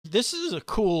this is a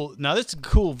cool. Now this is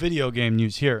cool video game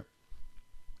news here.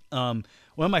 One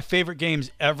of my favorite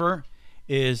games ever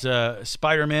is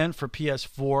Spider-Man for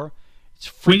PS4. It's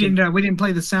freaking. We didn't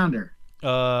play the sounder.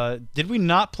 Did we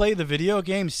not play the video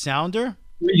game Sounder?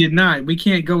 We did not. We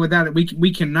can't go without it.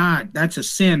 We cannot. That's a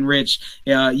sin, Rich.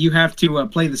 You have to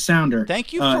play the sounder.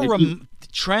 Thank you for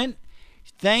Trent.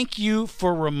 Thank you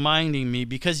for reminding me,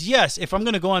 because yes, if I'm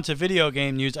going to go on to video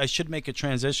game news, I should make a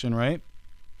transition, right?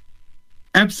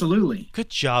 Absolutely.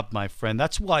 Good job, my friend.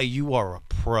 That's why you are a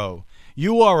pro.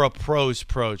 You are a pro's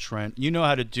pro, Trent. You know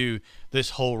how to do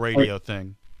this whole radio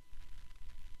thing.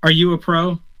 Are you a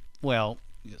pro? Well,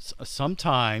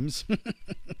 sometimes. Choo,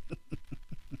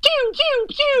 choo,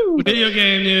 choo. Video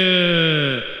game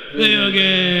news. Video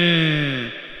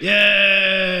game.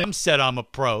 Yeah. I'm said I'm a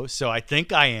pro, so I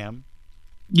think I am.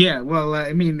 Yeah, well,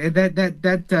 I mean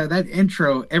that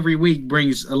intro every week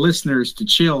brings listeners to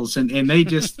chills, and they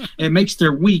just it makes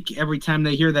their week every time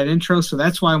they hear that intro. So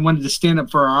that's why I wanted to stand up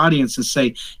for our audience and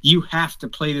say you have to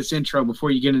play this intro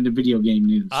before you get into video game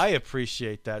news. I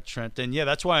appreciate that, Trent, and yeah,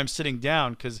 that's why I'm sitting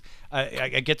down, because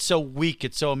I get so weak.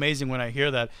 It's so amazing when I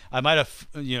hear that. I might have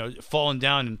fallen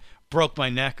down and broke my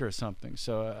neck or something.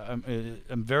 So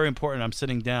I'm very important. I'm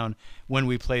sitting down when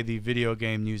we play the video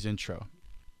game news intro.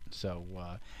 So,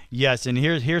 yes, and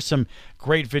here's some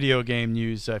great video game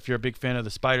news. If you're a big fan of the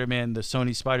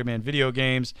Sony Spider-Man video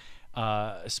games,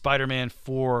 Spider-Man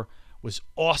 4 was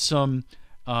awesome,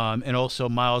 and also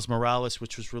Miles Morales,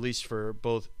 which was released for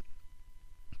both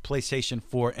PlayStation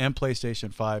 4 and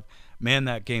PlayStation 5. Man,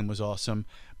 that game was awesome.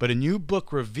 But a new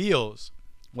book reveals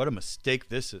what a mistake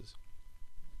this is.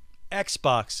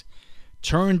 Xbox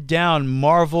turned down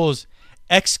Marvel's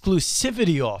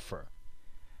exclusivity offer.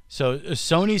 So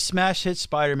Sony's smash hit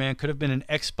Spider-Man could have been an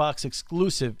Xbox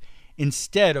exclusive.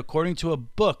 Instead, according to a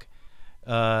book,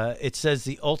 it says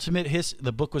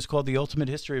the book was called The Ultimate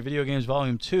History of Video Games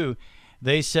Volume 2.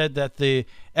 They said that the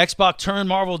Xbox turned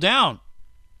Marvel down.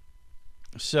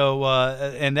 So,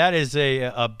 and that is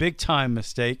a big-time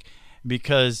mistake,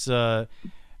 because,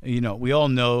 we all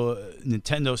know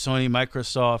Nintendo, Sony,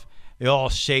 Microsoft, they all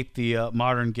shape the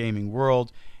modern gaming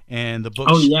world. And the book...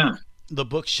 Oh, yeah. The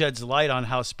book sheds light on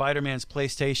how Spider-Man's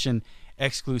PlayStation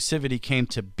exclusivity came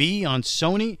to be on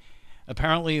Sony.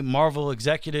 Apparently, Marvel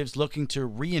executives looking to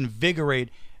reinvigorate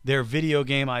their video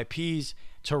game IPs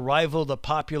to rival the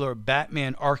popular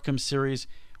Batman Arkham series,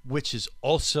 which is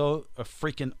also a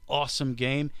freaking awesome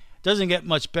game. Doesn't get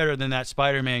much better than that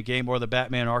Spider-Man game or the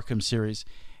Batman Arkham series.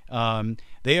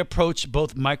 They approached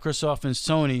both Microsoft and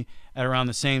Sony at around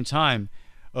the same time.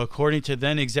 According to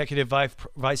then Executive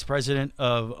Vice President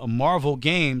of Marvel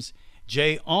Games,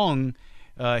 Jay Ong,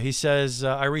 he says,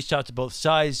 I reached out to both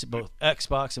sides, both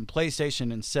Xbox and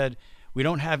PlayStation, and said, we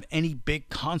don't have any big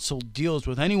console deals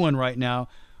with anyone right now.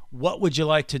 What would you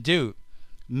like to do?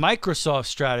 Microsoft's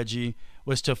strategy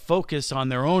was to focus on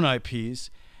their own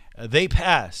IPs. They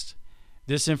passed.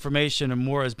 This information and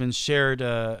more has been shared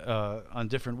on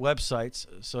different websites,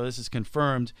 so this is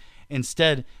confirmed.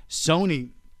 Instead, Sony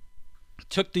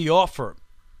took the offer,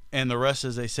 and the rest,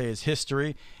 as they say, is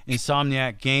history.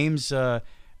 Insomniac Games,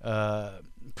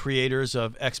 creators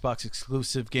of Xbox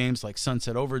exclusive games like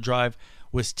Sunset Overdrive,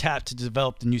 was tapped to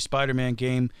develop the new Spider-Man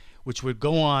game, which would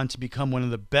go on to become one of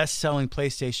the best-selling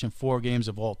PlayStation 4 games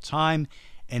of all time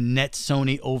and net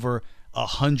Sony over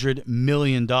 $100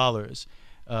 million.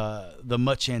 The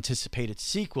much-anticipated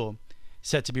sequel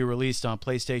set to be released on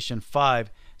PlayStation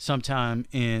 5 sometime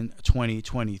in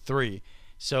 2023.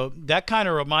 So that kind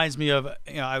of reminds me of,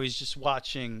 I was just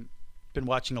been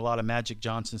watching a lot of Magic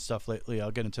Johnson stuff lately.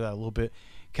 I'll get into that a little bit,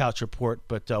 Couch Report.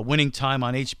 But Winning Time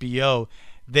on HBO,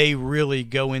 they really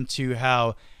go into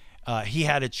how he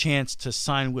had a chance to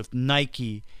sign with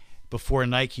Nike before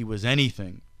Nike was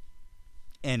anything.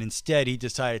 And instead he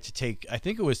decided to take, I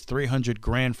think it was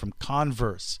 $300,000 from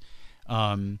Converse.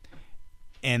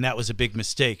 And that was a big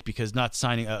mistake, because not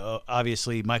signing,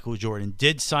 obviously Michael Jordan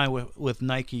did sign with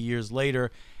Nike years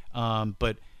later,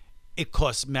 but it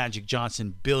cost Magic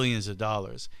Johnson billions of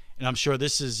dollars. And I'm sure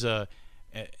this is,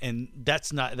 and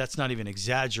that's not even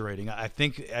exaggerating.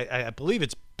 I believe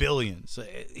it's billions.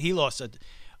 He lost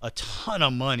a ton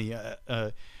of money.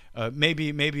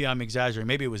 Maybe I'm exaggerating.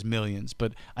 Maybe it was millions,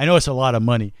 but I know it's a lot of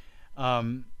money.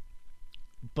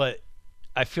 But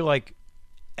I feel like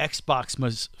Xbox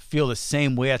must feel the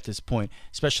same way at this point,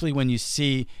 especially when you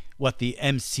see what the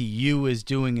MCU is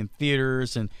doing in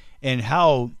theaters, and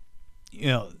how,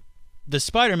 the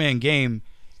Spider-Man game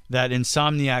that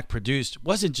Insomniac produced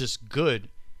wasn't just good.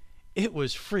 It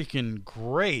was freaking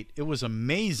great. It was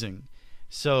amazing.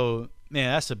 So,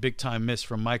 man, that's a big-time miss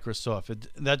from Microsoft.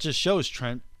 That just shows,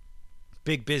 Trent,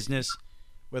 big business,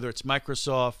 whether it's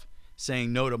Microsoft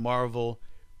saying no to Marvel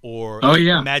or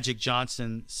Magic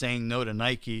Johnson saying no to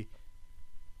Nike.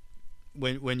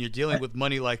 When you're dealing with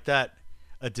money like that,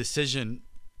 a decision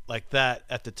like that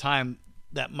at the time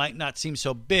that might not seem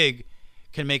so big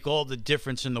can make all the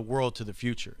difference in the world to the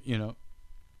future, you know?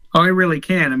 Oh, it really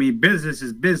can. I mean, business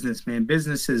is business, man.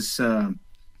 Business is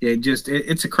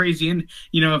it's a crazy, and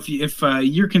you know, if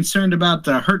you're concerned about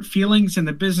the hurt feelings in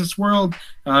the business world,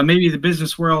 maybe the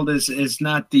business world is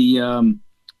not the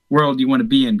world you want to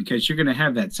be in, because you're going to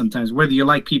have that sometimes, whether you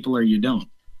like people or you don't.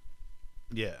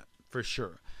 Yeah, for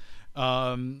sure.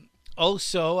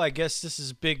 Also, I guess this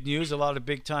is big news. A lot of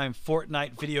big-time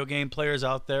Fortnite video game players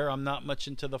out there. I'm not much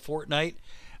into the Fortnite.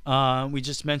 We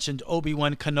just mentioned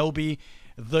Obi-Wan Kenobi,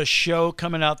 the show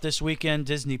coming out this weekend,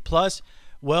 Disney Plus.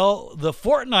 Well, the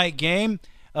Fortnite game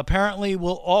apparently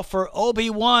will offer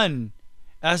Obi-Wan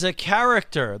as a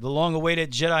character. The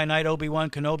long-awaited Jedi Knight Obi-Wan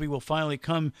Kenobi will finally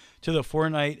come to the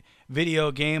Fortnite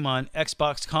video game on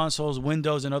Xbox consoles,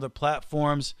 Windows, and other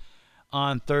platforms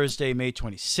on Thursday, May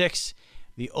 26th.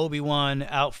 The Obi-Wan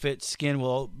outfit skin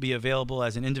will be available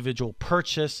as an individual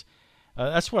purchase.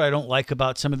 That's what I don't like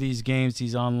about some of these games,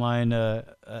 these online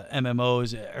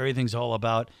MMOs. Everything's all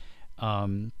about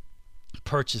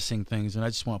purchasing things, and I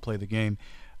just want to play the game.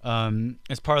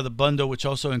 As part of the bundle, which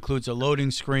also includes a loading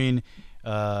screen,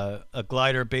 a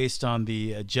glider based on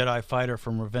the Jedi fighter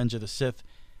from Revenge of the Sith,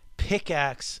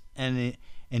 pickaxe, and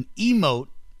an emote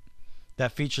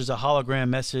that features a hologram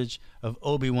message of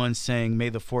Obi-Wan saying, "May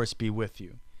the Force be with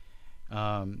you."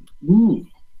 Ooh.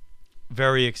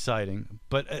 Very exciting.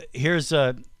 But here's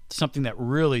something that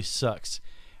really sucks.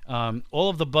 All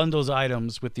of the bundle's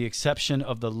items, with the exception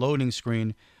of the loading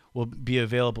screen, will be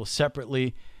available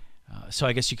separately. So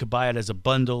I guess you could buy it as a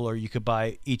bundle, or you could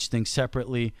buy each thing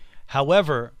separately.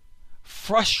 However,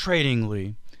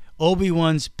 frustratingly,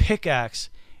 Obi-Wan's pickaxe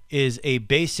is a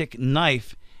basic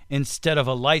knife instead of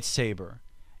a lightsaber.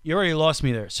 You already lost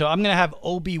me there. So I'm going to have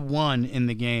Obi-Wan in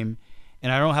the game,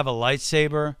 and I don't have a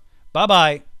lightsaber.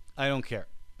 Bye-bye. I don't care.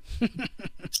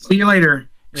 See you later.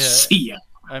 Yeah. See ya.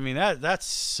 I mean, that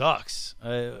sucks.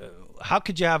 How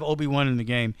could you have Obi-Wan in the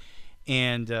game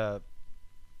and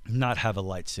not have a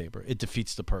lightsaber? It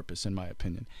defeats the purpose, in my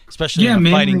opinion, especially in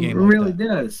a fighting game. It really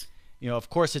does. You know, of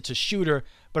course, it's a shooter,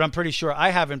 but I'm pretty sure I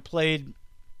haven't played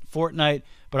Fortnite,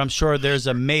 but I'm sure there's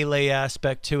a melee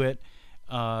aspect to it.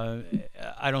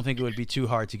 I don't think it would be too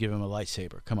hard to give him a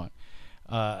lightsaber. Come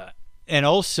on. And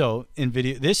also in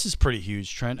video, this is pretty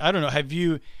huge, Trent. I don't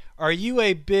know. Are you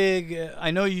a big?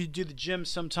 I know you do the gym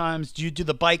sometimes. Do you do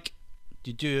the bike?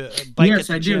 Do you do a bike? Yes,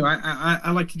 I do.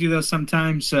 I like to do those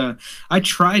sometimes. I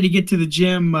try to get to the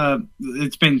gym.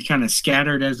 It's been kind of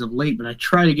scattered as of late, but I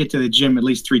try to get to the gym at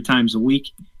least 3 times a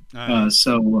week.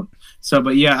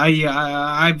 But yeah,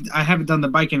 I haven't done the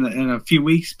bike in a few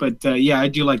weeks, but yeah, I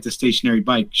do like the stationary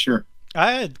bike. Sure.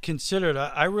 I had considered.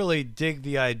 I really dig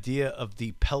the idea of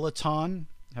the Peloton.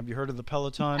 Have you heard of the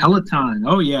Peloton? Peloton.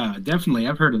 Oh yeah, definitely.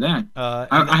 I've heard of that.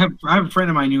 I have a friend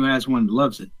of mine who has one that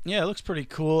loves it. Yeah, it looks pretty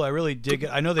cool. I really dig it.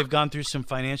 I know they've gone through some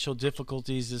financial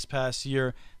difficulties this past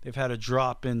year. They've had a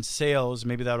drop in sales.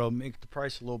 Maybe that'll make the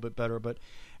price a little bit better. But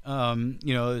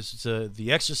you know, it's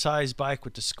the exercise bike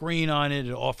with the screen on it.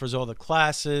 It offers all the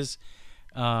classes.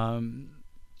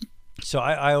 So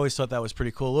I always thought that was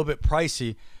pretty cool. A little bit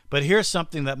pricey. But here's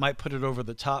something that might put it over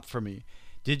the top for me.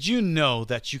 Did you know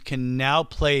that you can now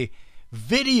play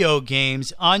video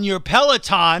games on your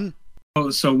Peloton?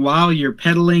 Oh, so while you're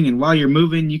pedaling and while you're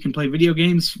moving, you can play video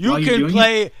games? You can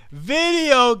play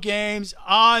video games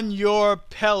on your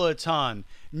Peloton.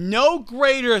 No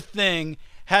greater thing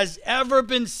has ever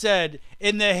been said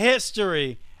in the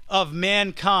history of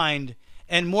mankind,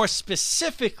 and more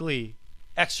specifically,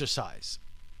 exercise.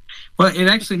 Well, it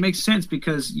actually makes sense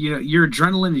because your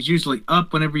adrenaline is usually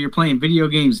up whenever you're playing video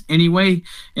games anyway,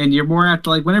 and you're more apt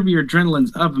to, like, whenever your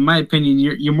adrenaline's up, in my opinion,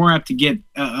 you're more apt to get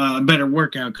a better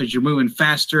workout because you're moving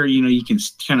faster. You know, you can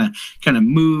kind of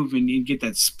move and you get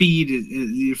that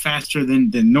speed faster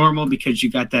than normal because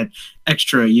you got that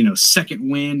extra second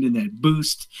wind and that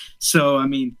boost. So I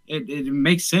mean, it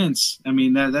makes sense. I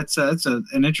mean, that's an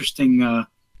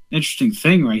interesting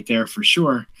thing right there for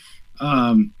sure.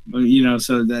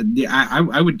 So that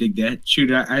I would dig that. Shoot,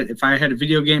 if I had a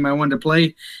video game I wanted to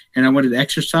play and I wanted to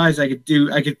exercise, I could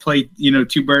play, I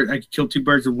could kill 2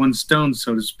 birds with 1 stone,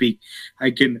 so to speak. I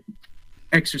could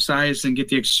exercise and get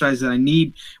the exercise that I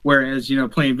need, whereas,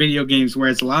 playing video games,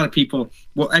 whereas a lot of people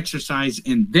will exercise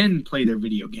and then play their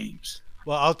video games.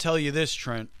 Well, I'll tell you this,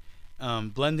 Trent.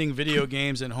 Blending video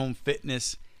games and home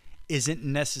fitness isn't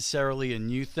necessarily a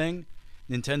new thing.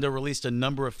 Nintendo released a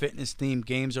number of fitness-themed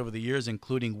games over the years,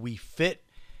 including Wii Fit.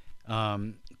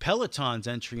 Peloton's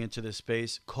entry into this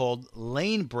space, called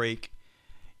Lane Break,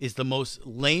 is the most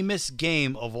lamest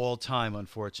game of all time,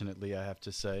 unfortunately, I have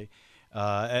to say.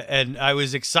 And I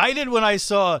was excited when I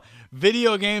saw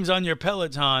video games on your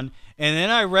Peloton, and then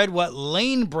I read what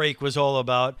Lane Break was all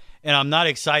about, and I'm not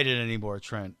excited anymore,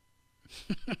 Trent.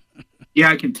 Yeah,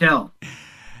 I can tell.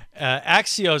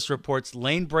 Axios reports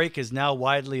Lane Break is now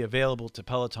widely available to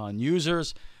Peloton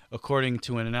users. According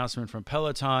to an announcement from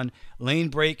Peloton, Lane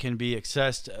Break can be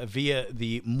accessed via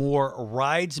the More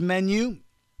Rides menu.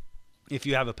 If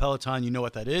you have a Peloton, you know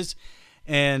what that is.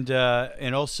 And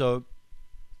also,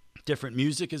 different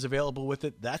music is available with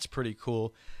it. That's pretty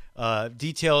cool.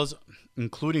 Details,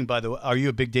 including, by the way, are you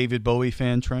a big David Bowie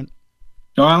fan, Trent?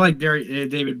 Oh, I like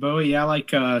David Bowie. I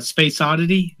like Space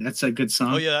Oddity. That's a good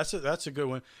song. Oh, yeah, that's a good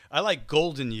one. I like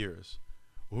Golden Years.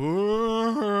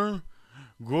 Golden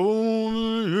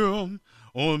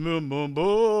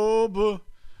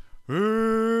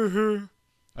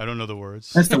I don't know the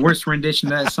words. That's the worst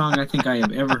rendition of that song I think I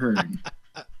have ever heard.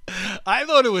 I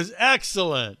thought it was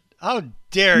excellent. How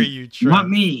dare you, Trent? Not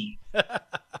me.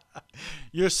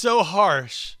 You're so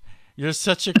harsh. You're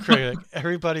such a critic.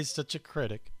 Everybody's such a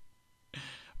critic.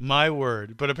 My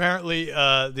word. But apparently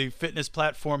the fitness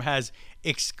platform has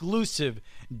exclusive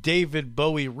David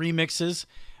Bowie remixes.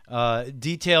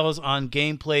 Details on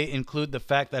gameplay include the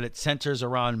fact that it centers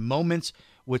around moments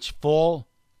which fall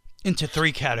into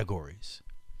 3 categories: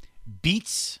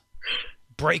 beats,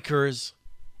 breakers,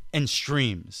 and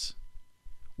streams.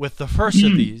 With the first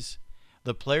of these,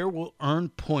 the player will earn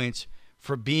points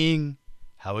for being,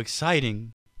 how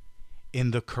exciting,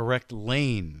 in the correct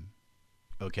lane.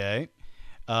 Okay?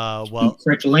 Well,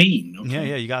 correct lane. Okay.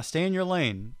 Yeah, you got to stay in your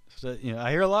lane. So,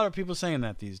 I hear a lot of people saying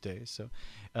that these days. So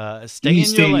stay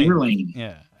in your lane.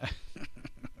 Yeah.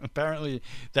 Apparently,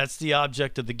 that's the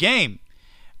object of the game.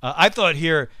 I thought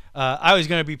here I was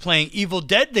going to be playing Evil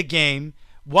Dead the game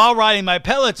while riding my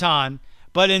Peloton,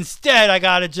 but instead I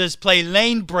got to just play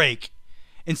Lane Break.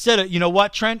 Instead of, you know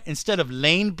what, Trent? Instead of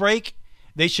Lane Break,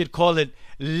 they should call it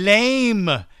Lame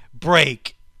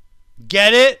Break.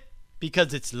 Get it?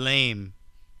 Because it's lame.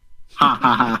 Ha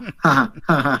ha ha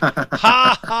ha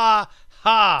Ha ha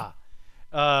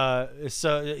ha.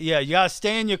 So yeah, you gotta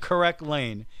stay in your correct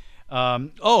lane.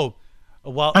 Well,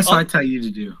 that's what I tell you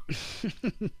to do.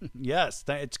 Yes,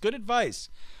 it's good advice.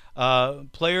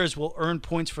 Players will earn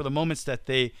points for the moments that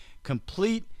they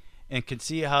complete and can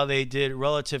see how they did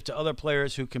relative to other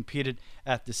players who competed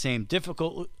at the same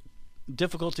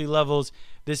difficulty levels.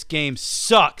 This game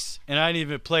sucks, and I didn't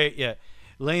even play it yet.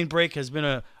 Lane Break has been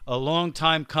a long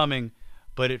time coming,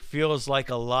 but it feels like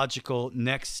a logical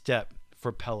next step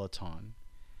for Peloton.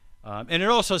 And it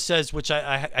also says, which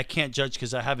I can't judge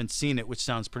because I haven't seen it, which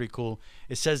sounds pretty cool.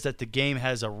 It says that the game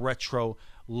has a retro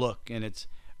look, and it's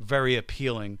very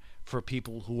appealing for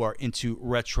people who are into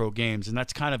retro games. And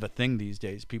that's kind of a thing these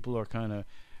days. People are kind of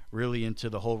really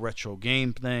into the whole retro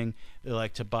game thing. They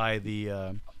like to buy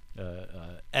the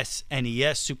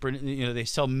SNES they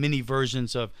sell mini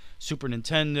versions of Super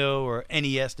Nintendo or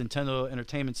NES, Nintendo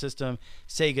Entertainment System,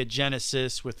 Sega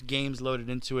Genesis, with games loaded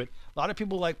into it. A lot of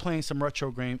people like playing some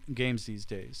retro games these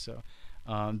days, so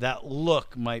that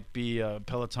look might be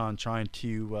Peloton trying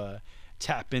to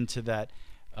tap into that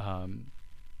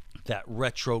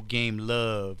retro game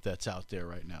love that's out there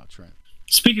right now, Trent.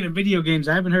 Speaking of video games,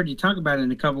 I haven't heard you talk about it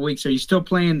in a couple of weeks. Are you still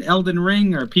playing Elden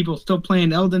Ring? Are people still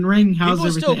playing Elden Ring? How's people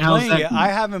everything? Still playing it. I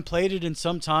haven't played it in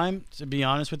some time, to be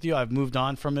honest with you. I've moved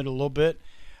on from it a little bit,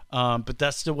 but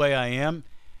that's the way I am.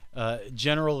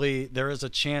 Generally, there is a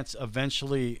chance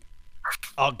eventually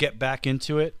I'll get back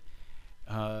into it.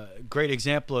 Great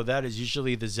example of that is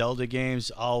usually the Zelda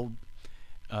games.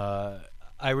 I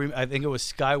think it was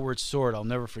Skyward Sword. I'll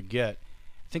never forget.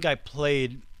 I think I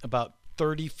played about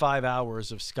 35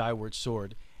 hours of Skyward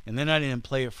Sword, and then I didn't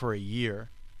play it for a year.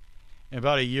 And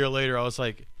about a year later, I was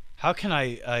like, how can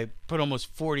I put almost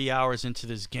 40 hours into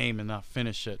this game and not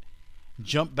finish it?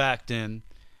 Jumped back in,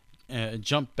 and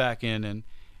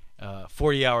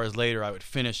 40 hours later, I would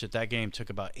finish it. That game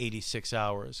took about 86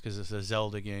 hours because it's a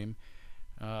Zelda game.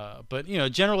 But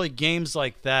generally games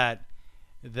like that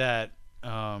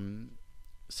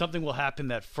something will happen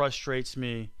that frustrates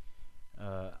me.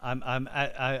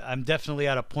 I'm definitely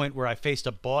at a point where I faced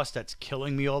a boss that's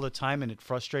killing me all the time, and it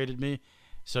frustrated me,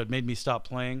 so it made me stop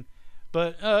playing.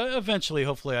 But eventually,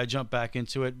 hopefully, I jump back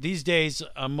into it. These days,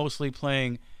 I'm mostly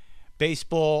playing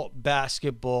baseball,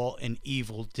 basketball, and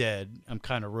Evil Dead. I'm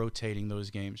kind of rotating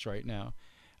those games right now.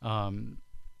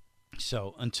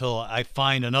 So until I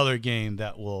find another game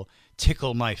that will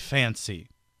tickle my fancy.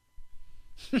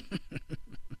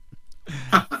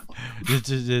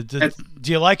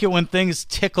 Do you like it when things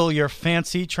tickle your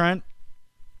fancy, Trent?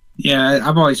 Yeah,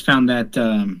 I've always found that.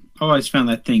 I've always found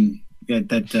that thing,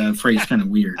 that phrase, kind of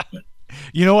weird. But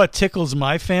You know what tickles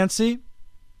my fancy?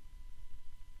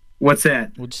 what's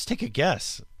that? Well, just take a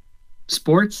guess.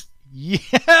 Sports?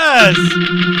 Yes!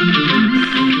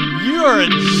 You are a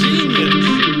genius.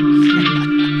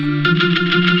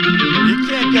 You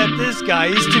can't get this guy.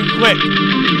 He's too quick.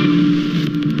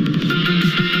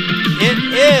 It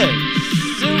is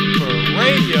Super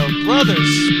Radio Brothers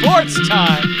Sports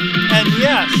Time. And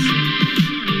yes,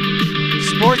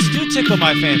 sports do tickle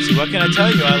my fancy. What can I tell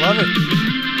you? I love it.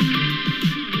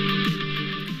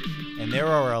 And there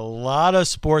are a lot of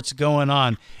sports going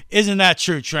on. Isn't that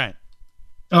true, Trent?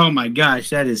 Oh my gosh,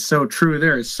 that is so true.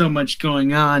 There is so much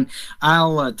going on.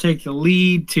 I'll take the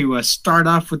lead to start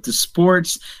off with the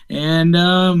sports.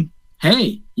 And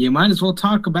hey, you might as well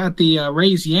talk about the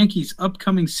Rays Yankees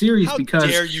upcoming series. How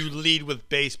because dare you lead with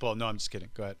baseball? No, I'm just kidding.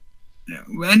 Go ahead.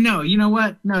 No, you know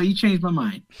what? No, you changed my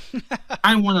mind.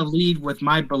 I want to lead with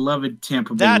my beloved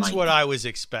Tampa Bay That's Lightning. what I was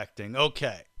expecting.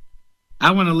 Okay.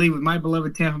 I want to lead with my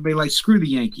beloved Tampa Bay Lightning. Screw the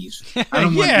Yankees. I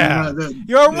don't Yeah. want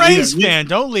You're a Rays fan.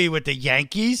 Don't lead with the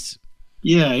Yankees.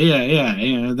 Yeah.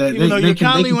 Even though you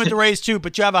kind of lead with the Rays too,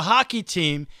 but you have a hockey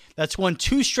team that's won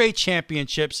 2 straight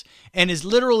championships and is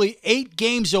literally 8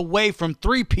 games away from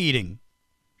three-peating.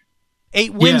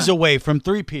 8 wins away from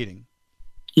three-peating.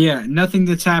 Yeah, nothing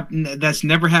that's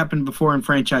never happened before in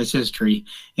franchise history,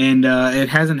 and it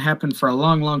hasn't happened for a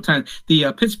long, long time.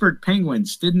 The Pittsburgh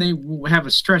Penguins, didn't they have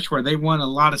a stretch where they won a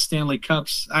lot of Stanley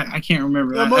Cups? I can't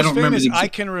remember. The I most don't remember famous the I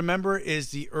can remember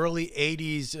is the early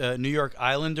 80s New York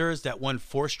Islanders that won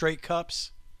 4 straight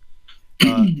cups.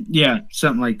 Yeah,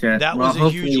 something like that. That was a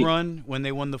huge run when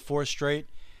they won the 4 straight.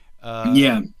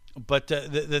 Yeah. But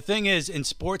the thing is, in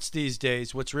sports these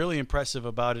days, what's really impressive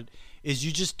about it is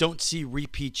you just don't see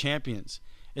repeat champions.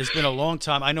 It's been a long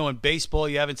time. I know in baseball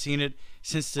you haven't seen it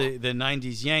since the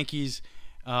 90s Yankees.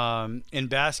 In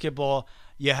basketball,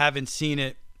 you haven't seen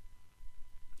it,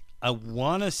 I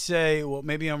want to say, well,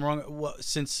 maybe I'm wrong,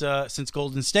 since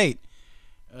Golden State.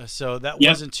 So that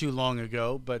wasn't too long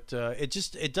ago. But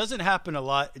it doesn't happen a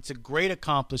lot. It's a great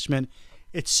accomplishment.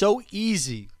 It's so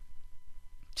easy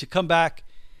to come back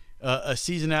a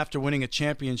season after winning a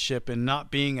championship and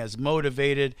not being as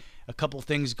motivated. A couple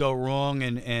things go wrong,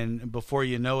 and before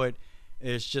you know it,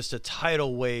 it's just a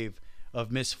tidal wave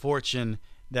of misfortune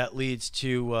that leads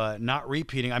to not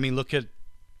repeating. I mean,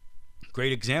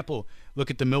 great example.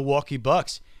 Look at the Milwaukee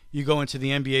Bucks. You go into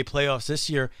the NBA playoffs this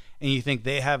year, and you think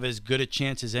they have as good a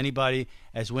chance as anybody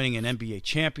as winning an NBA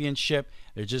championship.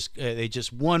 They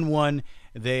just won one.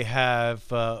 They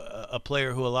have a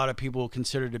player who a lot of people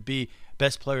consider to be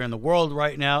best player in the world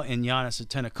right now in Giannis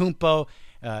Antetokounmpo.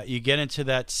 You get into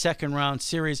that second round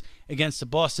series against the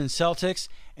Boston Celtics,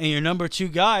 and your number 2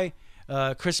 guy,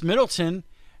 Chris Middleton,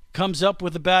 comes up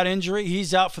with a bad injury.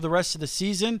 He's out for the rest of the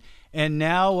season, and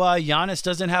now Giannis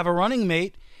doesn't have a running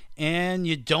mate, and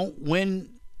you don't win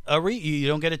you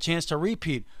don't get a chance to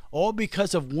repeat, all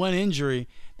because of one injury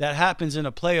that happens in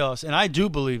the playoffs. And I do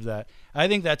believe that. I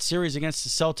think that series against the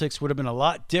Celtics would have been a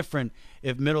lot different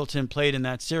if Middleton played in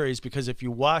that series, because if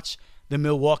you watch the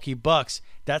Milwaukee Bucks,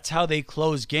 that's how they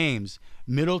close games.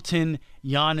 Middleton,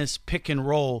 Giannis pick and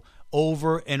roll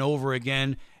over and over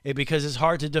again, because it's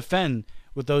hard to defend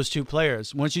with those 2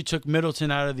 players. Once you took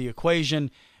Middleton out of the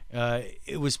equation,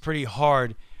 it was pretty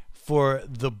hard for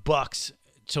the Bucks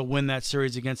to win that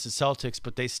series against the Celtics,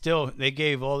 but they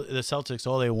gave the Celtics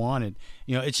all they wanted.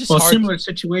 It's just hard. Similar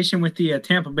situation with the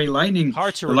Tampa Bay Lightning.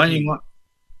 Hard to repeat.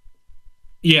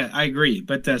 Yeah, I agree.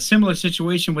 But similar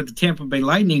situation with the Tampa Bay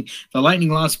Lightning. The Lightning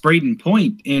lost Braden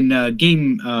Point in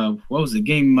game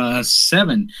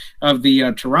 7 of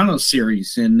the Toronto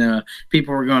series, and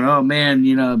people were going, "Oh man,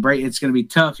 it's going to be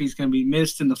tough. He's going to be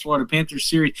missed in the Florida Panthers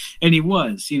series," and he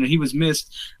was. He was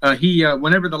missed.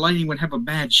 Whenever the Lightning would have a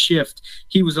bad shift,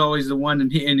 he was always the one,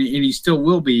 and he still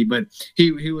will be. But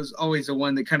he was always the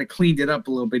one that kind of cleaned it up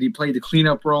a little bit. He played the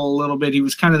cleanup role a little bit. He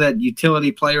was kind of that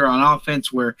utility player on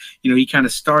offense where he kind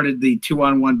of started the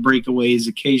 2-on-1 breakaways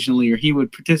occasionally, or he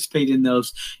would participate in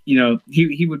those.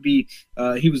 He would be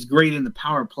he was great in the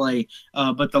power play,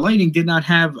 but the Lightning did not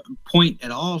have Point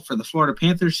at all for the Florida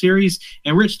Panthers series.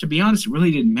 And Rich, to be honest, it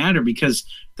really didn't matter because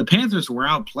the Panthers were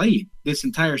outplayed this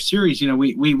entire series.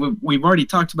 We've already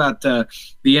talked about the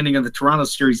ending of the Toronto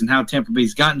series and how Tampa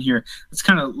Bay's gotten here. Let's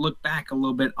kind of look back a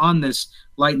little bit on this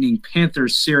Lightning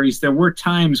Panthers series. There were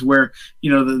times where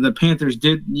the Panthers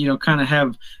did kind of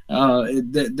have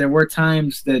there were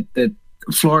times that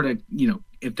Florida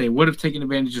if they would have taken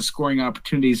advantage of scoring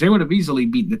opportunities, they would have easily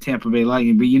beaten the Tampa Bay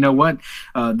Lightning. But you know what?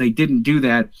 They didn't do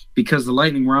that because the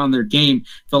Lightning were on their game.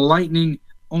 The Lightning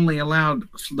only allowed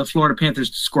the Florida Panthers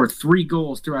to score 3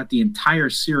 goals throughout the entire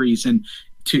series. And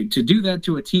to do that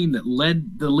to a team that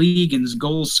led the league in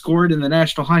goals scored in the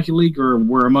National Hockey League, or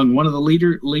were among one of the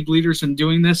league leaders in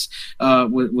doing this,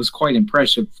 was quite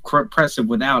impressive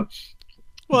without.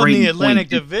 Well, in the Atlantic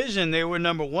Division, they were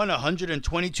number 1,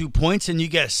 122 points, and you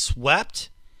get swept?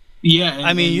 Yeah.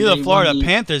 I mean, you're the Florida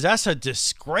Panthers. That's a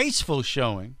disgraceful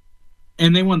showing.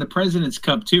 And they won the President's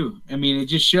Cup, too. I mean, it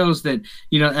just shows that,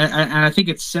 and I think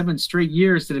it's 7 straight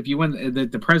years that if you win,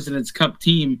 the President's Cup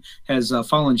team has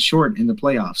fallen short in the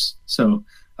playoffs. So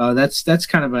that's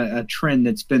kind of a trend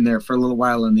that's been there for a little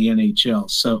while in the NHL.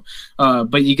 So,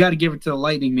 but you got to give it to the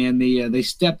Lightning, man. They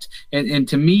stepped, and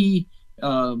to me,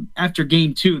 after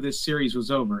Game 2, this series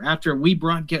was over. After we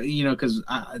brought, because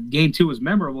Game 2 was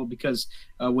memorable because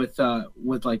with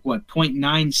like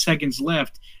 0.9 seconds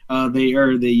left,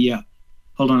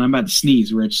 hold on, I'm about to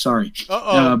sneeze, Rich. Sorry.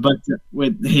 But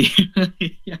with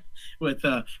with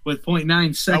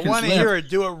 0.9 seconds left, I want to hear it.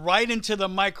 Do it right into the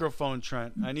microphone,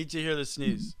 Trent. I need to hear the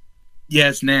sneeze. Yeah,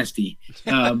 it's nasty.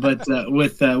 But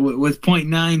with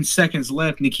 0.9 seconds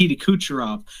left, Nikita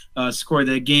Kucherov scored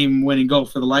that game-winning goal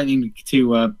for the Lightning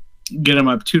to get them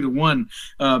up 2-1.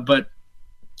 But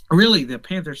really, the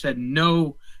Panthers had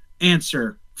no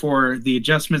answer for the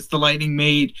adjustments the Lightning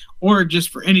made, or just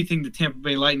for anything the Tampa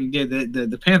Bay Lightning did.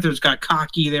 The Panthers got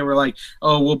cocky. They were like,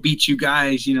 "Oh, we'll beat you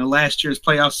guys." Last year's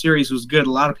playoff series was good.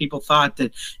 A lot of people thought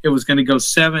that it was going to go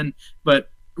 7, but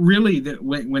really,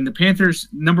 when the Panthers,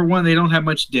 number one, they don't have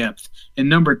much depth, and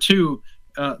number two,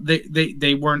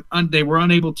 they were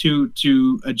unable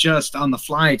to adjust on the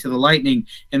fly to the Lightning,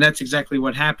 and that's exactly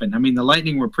what happened. I mean, the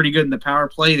Lightning were pretty good in the power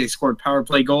play. They scored power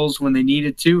play goals when they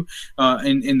needed to.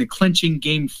 In the clinching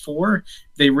Game 4,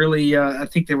 they really, I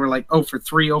think they were like 0 for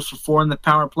 3, 0 for 4 in the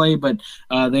power play, but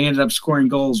they ended up scoring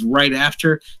goals right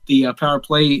after the power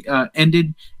play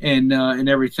ended and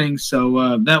everything.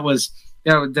 So that was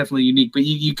definitely unique, but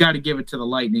you got to give it to the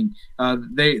Lightning.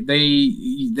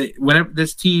 They whenever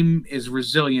this team is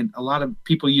resilient, a lot of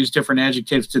people use different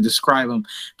adjectives to describe them,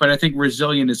 but I think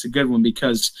resilient is a good one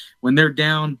because when they're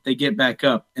down, they get back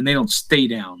up and they don't stay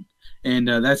down. And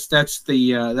that's the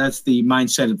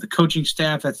mindset of the coaching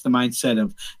staff. That's the mindset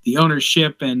of the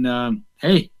ownership. And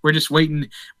hey, we're just waiting.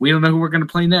 We don't know who we're going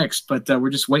to play next, but we're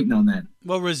just waiting on that.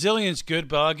 Well, resilience good,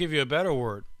 but I'll give you a better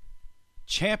word: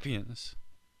 champions.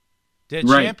 They're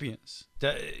right. Champions.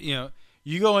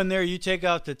 You go in there, you take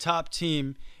out the top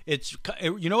team.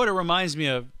 You know what it reminds me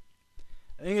of?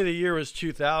 I think the year was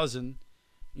 2000.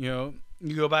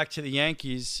 You go back to the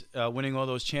Yankees winning all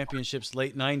those championships,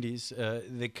 late 90s.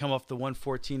 They come off the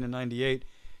 114 and 98.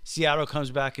 Seattle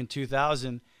comes back in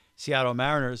 2000. Seattle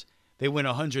Mariners, they win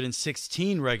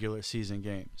 116 regular season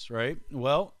games, right?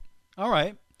 Well, all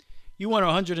right. You won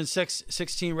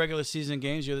 116 regular season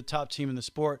games. You're the top team in the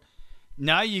sport.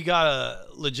 Now you got to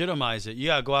legitimize it. You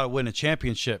got to go out and win a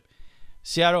championship.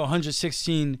 Seattle,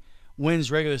 116 wins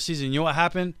regular season. You know what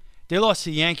happened? They lost to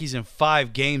the Yankees in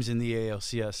 5 games in the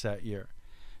ALCS that year.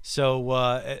 So,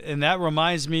 and that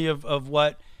reminds me of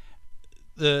what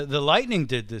the Lightning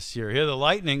did this year. Here, the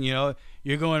Lightning,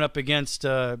 you're going up against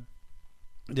the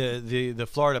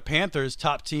Florida Panthers,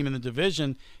 top team in the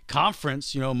division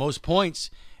conference, most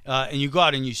points, and you go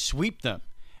out and you sweep them.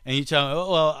 And you tell them,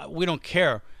 oh, well, we don't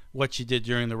care what you did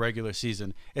during the regular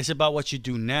season. It's about what you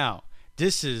do now.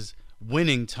 This is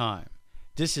winning time.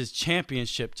 This is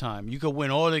championship time. You can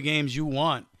win all the games you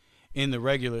want in the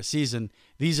regular season.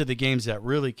 These are the games that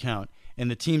really count. And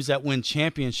the teams that win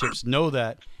championships know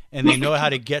that, and they know how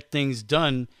to get things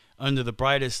done under the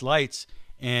brightest lights.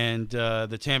 And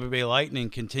the Tampa Bay Lightning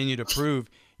continue to prove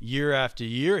year after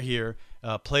year here,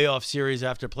 playoff series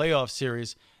after playoff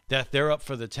series, that they're up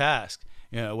for the task.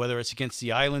 Whether it's against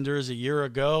the Islanders a year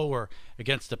ago or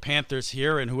against the Panthers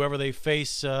here and whoever they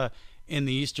face in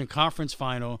the Eastern Conference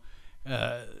Final,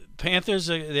 Panthers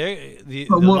are the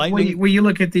Lightning. Well, you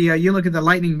look at the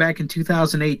Lightning back in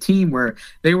 2018, where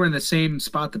they were in the same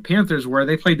spot the Panthers were.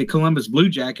 They played the Columbus Blue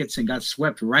Jackets and got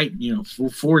swept right,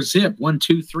 4-zip, 1,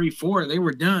 2, 3, 4. They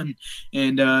were done.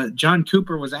 And John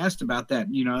Cooper was asked about that,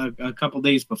 a couple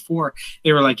days before.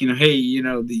 They were like, hey,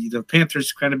 the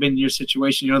Panthers kind of been in your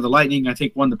situation. The Lightning, I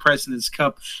think, won the President's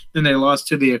Cup. Then they lost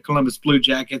to the Columbus Blue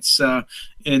Jackets. And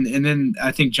then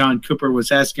I think John Cooper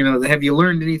was asking, have you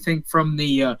learned anything from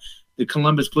the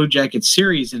Columbus Blue Jackets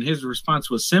series? And his response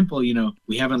was simple,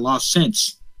 we haven't lost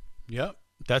since. Yep,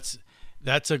 that's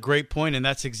a great point, and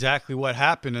that's exactly what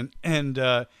happened.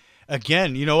 And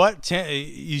again, you know what?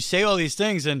 You say all these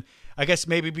things, and I guess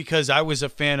maybe because I was a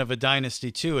fan of a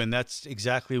dynasty too, and that's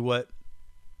exactly what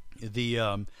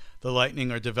the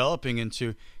Lightning are developing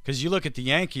into. Because you look at the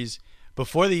Yankees,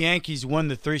 before the Yankees won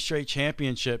the 3 straight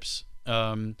championships,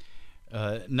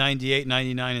 98,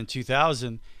 99, and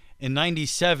 2000, in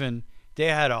 97, they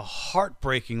had a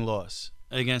heartbreaking loss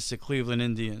against the Cleveland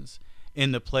Indians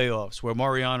in the playoffs, where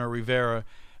Mariano Rivera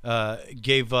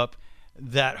gave up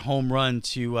that home run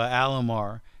to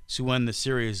Alomar to win the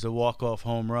series, the walk-off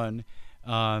home run.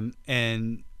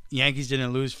 And Yankees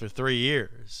didn't lose for 3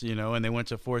 years, and they went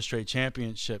to 4 straight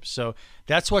championships. So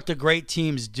that's what the great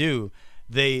teams do.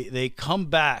 They come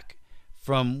back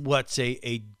from what's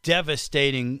a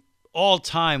devastating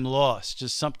all-time loss,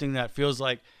 just something that feels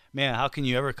like, man, how can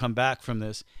you ever come back from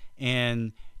this?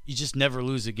 And you just never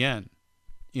lose again,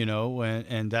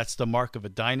 and that's the mark of a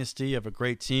dynasty, of a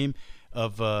great team,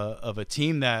 of a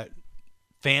team that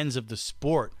fans of the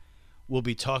sport will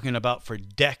be talking about for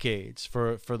decades,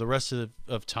 for the rest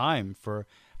of time, for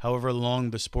however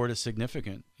long the sport is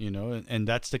significant, and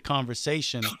that's the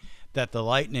conversation that the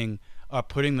Lightning are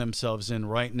putting themselves in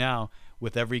right now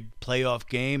with every playoff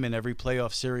game and every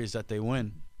playoff series that they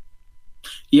win.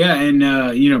 Yeah,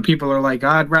 and people are like,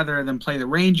 I'd rather them play the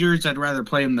Rangers. I'd rather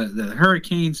play them the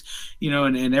Hurricanes.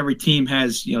 And every team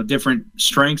has different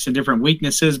strengths and different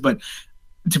weaknesses. But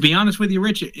to be honest with you,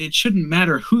 Rich, it shouldn't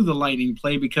matter who the Lightning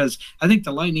play, because I think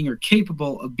the Lightning are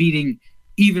capable of beating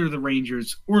either the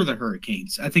Rangers or the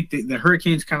Hurricanes. I think the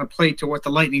Hurricanes kind of play to what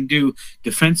the Lightning do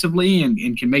defensively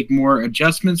and can make more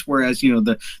adjustments, whereas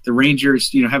the Rangers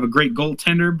have a great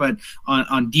goaltender, but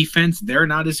on defense they're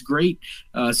not as great.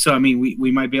 So I mean,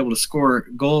 we might be able to score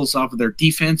goals off of their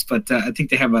defense, but I think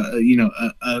they have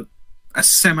a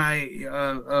semi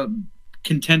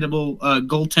contendable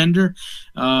goaltender.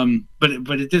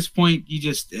 But at this point,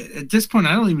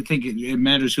 I don't even think it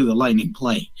matters who the Lightning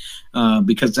play,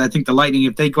 because I think the Lightning,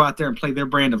 if they go out there and play their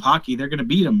brand of hockey, they're going to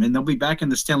beat them, and they'll be back in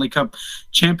the Stanley Cup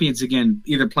champions again,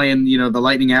 either playing the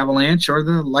Lightning Avalanche or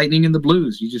the Lightning and the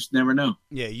Blues. You just never know.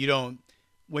 Yeah, you don't.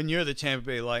 When you're the Tampa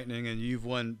Bay Lightning and you've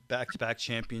won back-to-back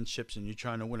championships and you're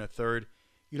trying to win a third,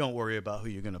 you don't worry about who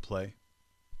you're going to play.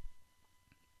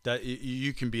 That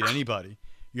you can beat anybody.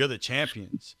 You're the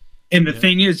champions. And the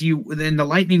thing is, what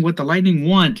the Lightning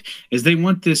want is they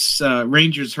want this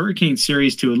Rangers Hurricane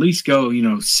series to at least go,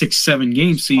 6-7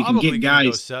 games, so you can get guys.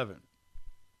 Go 7.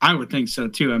 I would think so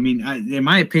too. I mean, in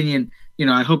my opinion,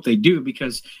 I hope they do,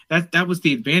 because that was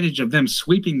the advantage of them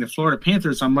sweeping the Florida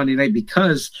Panthers on Monday night,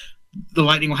 because the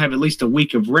Lightning will have at least a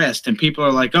week of rest, and people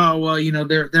are like, oh well,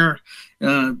 they're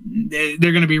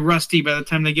going to be rusty by the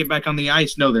time they get back on the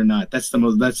ice. No, they're not. That's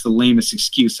the lamest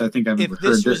excuse I think I've ever heard.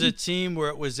 If this was a team where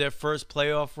it was their first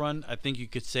playoff run, I think you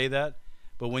could say that.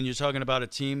 But when you're talking about a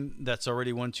team that's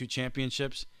already won 2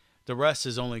 championships, the rest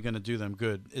is only going to do them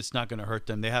good. It's not going to hurt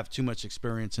them. They have too much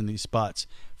experience in these spots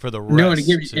for the rest. No,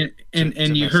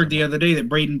 and you heard the other day that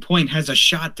Braden Point has a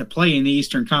shot to play in the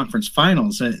Eastern Conference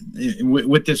Finals.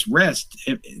 With this rest,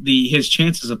 his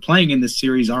chances of playing in this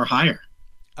series are higher.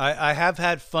 I have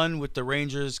had fun with the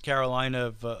Rangers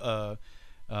Carolina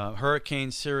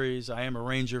Hurricane series. I am a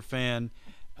Ranger fan.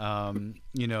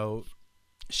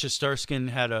 Shesterkin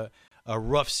had a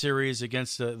rough series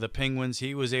against the Penguins.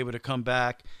 He was able to come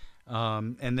back.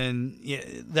 And then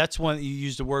that's when you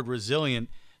used the word resilient.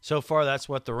 So far, that's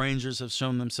what the Rangers have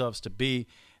shown themselves to be.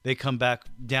 They come back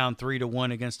down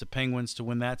 3-1 against the Penguins to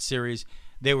win that series.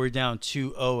 They were down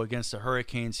 2-0 against the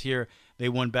Hurricanes here. They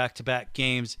won back-to-back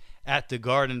games at the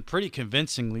Garden pretty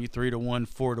convincingly, 3-1,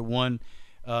 4-1.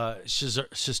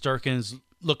 Shesterkin's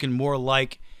looking more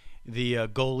like the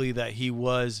goalie that he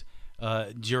was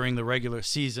during the regular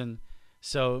season.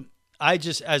 So I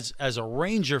just, as a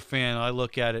Ranger fan, I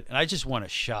look at it and I just want a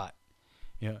shot.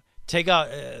 Take out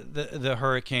the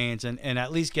Hurricanes and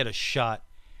at least get a shot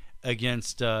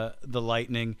against the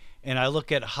Lightning. And I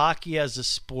look at hockey as a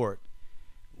sport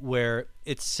where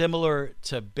it's similar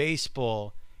to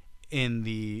baseball in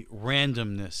the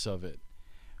randomness of it,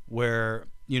 where,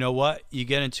 you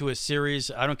get into a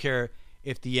series. I don't care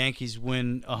if the Yankees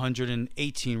win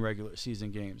 118 regular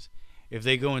season games. If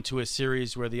they go into a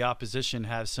series where the opposition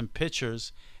has some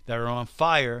pitchers that are on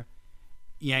fire,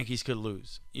 Yankees could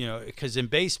lose. Because in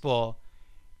baseball,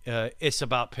 it's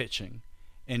about pitching.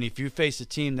 And if you face a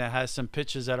team that has some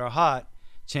pitchers that are hot,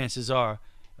 chances are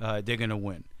they're going to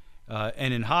win.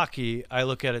 And in hockey, I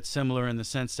look at it similar in the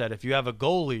sense that if you have a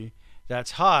goalie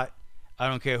that's hot, I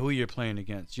don't care who you're playing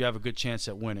against, you have a good chance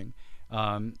at winning.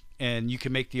 And you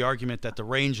can make the argument that the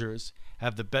Rangers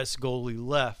have the best goalie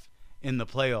left in the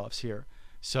playoffs here.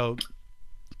 So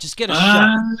Just get a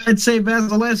shot. I'd say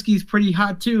Vasilevsky's pretty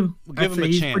hot too. Give him a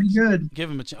he's chance. Pretty good. Give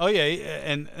him a chance. Oh yeah,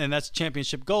 and that's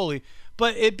championship goalie.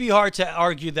 But it'd be hard to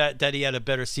argue that he had a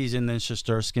better season than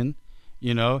Shesterkin.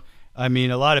 You know, I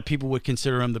mean, a lot of people would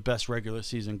consider him the best regular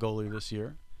season goalie this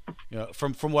year. You know,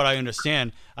 from what I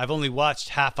understand, I've only watched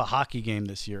half a hockey game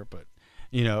this year, but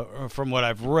you know, from what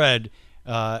I've read,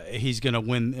 he's going to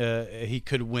win. He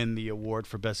could win the award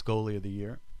for best goalie of the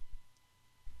year.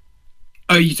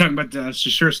 Oh, you talking about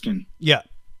Shesterkin? Yeah.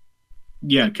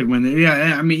 Yeah, could win.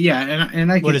 Yeah, I mean, yeah,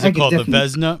 and I. What is it called? The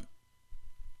Vezina.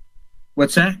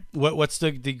 What's that? What's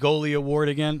the goalie award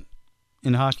again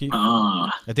in hockey?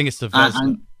 I think it's the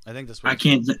Vezina. I think that's what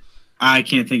I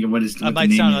can't think of what his. I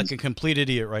might sound like a complete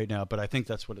idiot right now, but I think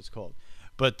that's what it's called.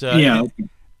 But yeah.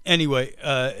 Anyway,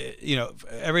 you know,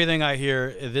 everything I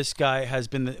hear, this guy has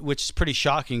been, which is pretty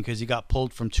shocking because he got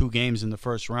pulled from 2 games in the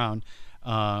first round,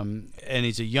 and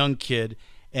he's a young kid,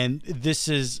 and this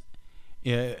is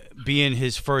being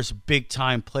his first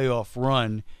big-time playoff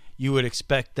run. You would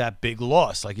expect that big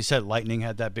loss. Like you said, Lightning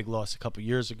had that big loss a couple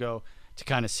years ago to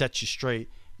kind of set you straight,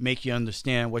 make you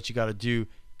understand what you got to do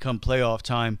come playoff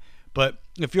time. But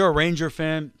if you're a Ranger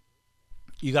fan,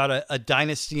 you got a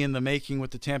dynasty in the making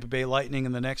with the Tampa Bay Lightning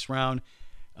in the next round.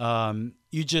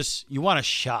 You want a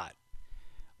shot.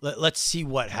 Let's see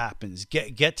what happens.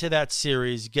 Get to that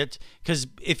series. Because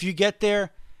if you get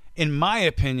there, in my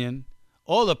opinion,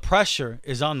 all the pressure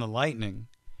is on the Lightning.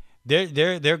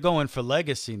 They're going for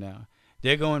legacy now.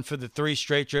 They're going for the 3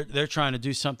 straight. They're trying to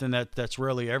do something that's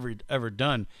rarely ever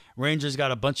done. Rangers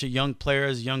got a bunch of young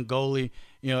players, young goalie.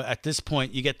 You know, at this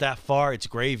point, you get that far, it's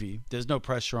gravy. There's no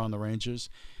pressure on the Rangers.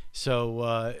 So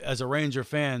as a Ranger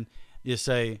fan, you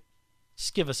say,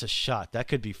 just give us a shot. That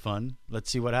could be fun.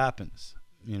 Let's see what happens,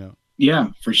 you know. Yeah,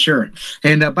 for sure.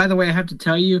 And by the way, I have to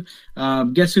tell you,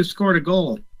 guess who scored a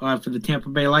goal for the Tampa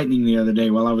Bay Lightning the other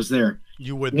day while I was there?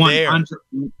 You were there.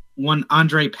 One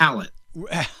Andre Palat.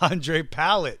 Andre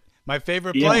Palat, my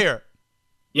favorite player.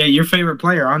 Yeah, your favorite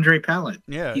player, Andre Palat.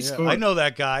 Yeah, I know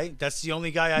that guy. That's the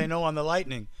only guy I know on the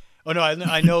Lightning. Oh no,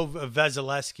 I know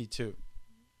Vasilevsky too.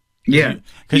 Yeah,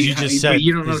 because you just said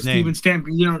you don't know his Steven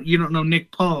Stamkos. You don't know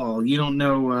Nick Paul. You don't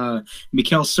know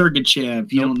Mikhail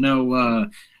Sergachev. You don't know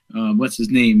what's his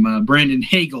name, Brandon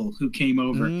Hagel, who came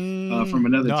over from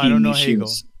another team. I don't know Hagel.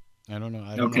 I don't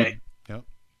know. Okay. Know.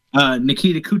 Yep.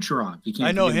 Nikita Kucherov.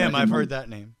 I know him. I've heard that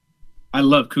name. I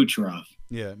love Kucherov.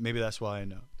 Yeah, maybe that's why I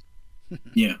know.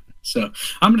 Yeah. So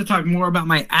I'm going to talk more about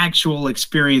my actual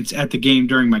experience at the game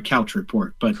during my couch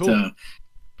report, but cool.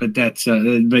 But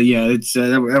yeah, it's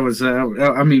that was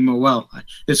I mean, well,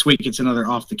 this week it's another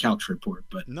off the couch report,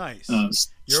 but nice.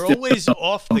 You're always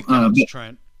off the couch,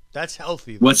 Trent. That's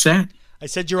healthy. Though. What's that? I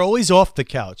said you're always off the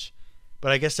couch,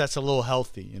 but I guess that's a little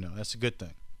healthy. You know, that's a good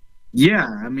thing. Yeah,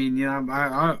 I mean,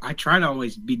 I try to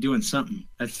always be doing something.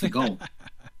 That's the goal.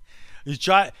 You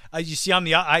try. You see,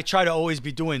 I try to always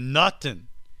be doing nothing.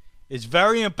 It's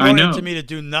very important to me to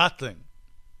do nothing.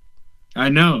 I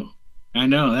know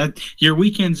that your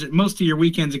weekends, most of your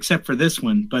weekends, except for this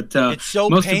one, but it's so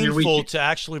painful to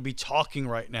actually be talking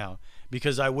right now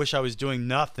because I wish I was doing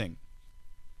nothing.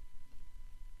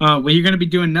 Well, you're going to be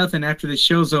doing nothing after the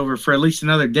show's over for at least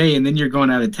another day, and then you're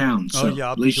going out of town. So yeah,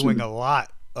 I'll be doing a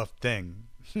lot of things.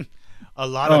 A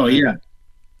lot of things. Yeah.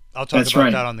 I'll talk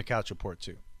about that on the couch report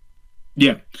too.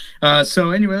 Yeah.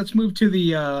 So anyway, let's move to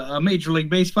the Major League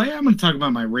Baseball. I'm going to talk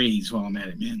about my Rays while I'm at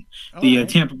it, man. The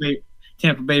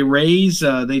Tampa Bay Rays,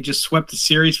 they just swept the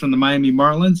series from the Miami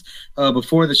Marlins.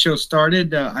 Before the show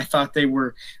started, I thought they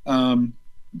were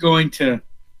going to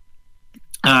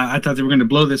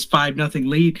blow this 5-0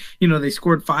 lead. You know, they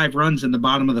scored 5 runs in the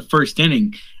bottom of the first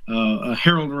inning.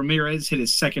 Harold Ramirez hit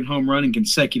his second home run in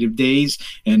consecutive days,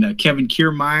 and Kevin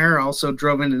Kiermaier also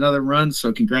drove in another run.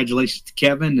 So congratulations to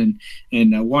Kevin,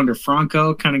 and Wander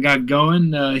Franco kind of got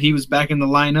going. He was back in the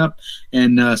lineup,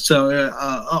 and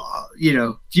you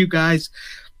know, you guys,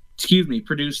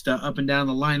 produced up and down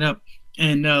the lineup.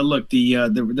 And look,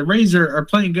 the Rays are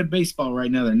playing good baseball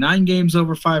right now. They're 9 games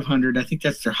over 500. I think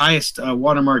that's their highest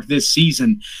watermark this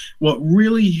season. What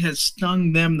really has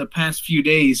stung them the past few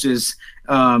days is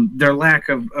their lack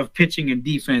of pitching and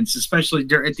defense, especially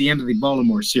at the end of the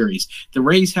Baltimore series. The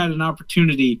Rays had an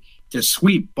opportunity to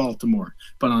sweep Baltimore,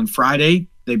 but on Friday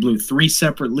they blew 3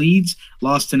 separate leads,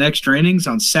 lost in extra innings.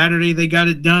 On Saturday they got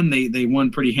it done. They won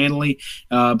pretty handily.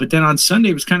 But then on Sunday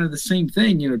it was kind of the same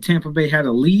thing. You know, Tampa Bay had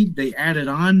a lead, they added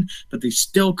on, but they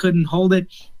still couldn't hold it.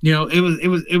 You know, it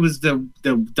was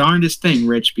the darndest thing,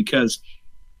 Rich, because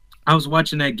I was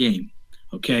watching that game.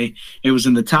 Okay, it was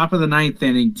in the top of the 9th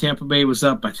inning. Tampa Bay was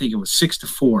up, I think it was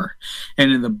 6-4, and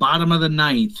in the bottom of the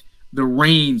 9th, the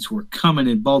rains were coming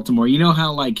in Baltimore. You know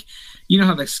how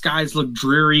the skies look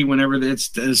dreary whenever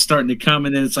it's starting to come,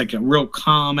 and then it's like a real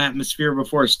calm atmosphere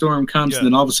before a storm comes, and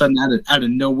then all of a sudden out of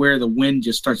nowhere the wind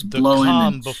just starts blowing. The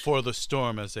calm before the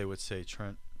storm, as they would say,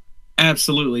 Trent.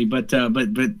 Absolutely, but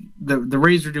the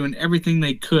Rays were doing everything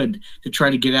they could to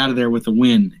try to get out of there with a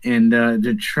win and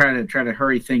to try to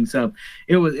hurry things up.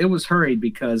 It was hurried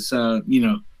because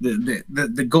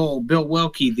the goal. Bill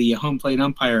Welke, the home plate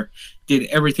umpire, did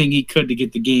everything he could to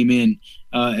get the game in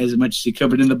as much as he could.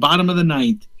 But in the bottom of the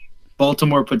ninth,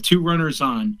 Baltimore put 2 runners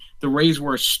on. The Rays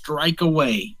were a strike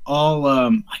away.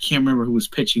 I can't remember who was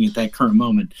pitching at that current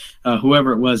moment.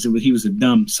 Whoever it was, he was a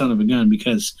dumb son of a gun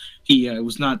because he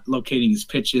was not locating his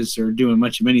pitches or doing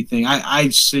much of anything. I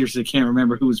seriously can't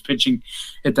remember who was pitching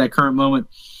at that current moment.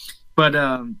 But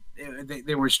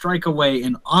they were a strike away,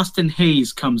 and Austin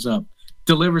Hayes comes up,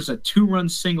 delivers a 2-run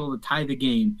single to tie the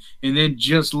game, and then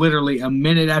just literally a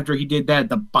minute after he did that,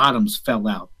 the bottoms fell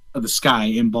out of the sky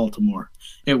in Baltimore.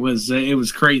 It was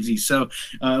crazy. So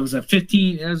it was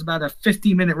about a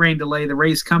 50-minute rain delay. The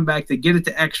Rays come back, they get it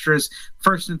to extras,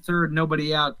 first and third,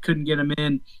 nobody out, couldn't get them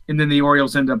in, and then the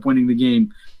Orioles end up winning the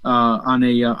game on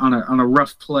a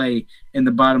rough play in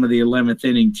the bottom of the 11th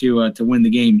inning to win the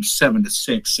game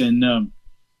 7-6. And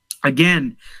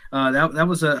again, that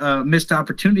was a missed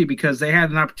opportunity because they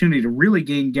had an opportunity to really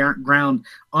gain ground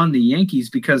on the Yankees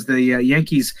because the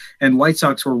Yankees and White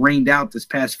Sox were rained out this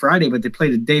past Friday, but they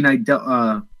played a day-night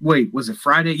wait, was it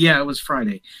Friday? Yeah, it was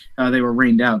Friday. They were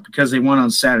rained out because they won on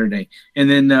Saturday. And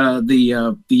then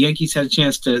the Yankees had a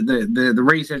chance to the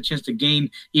Rays had a chance to gain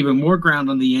even more ground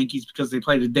on the Yankees because they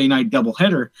played a day-night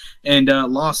doubleheader and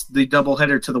lost the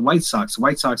doubleheader to the White Sox. The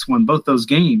White Sox won both those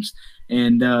games.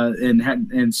 And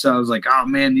so I was like, oh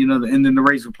man, and then the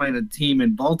Rays were playing a team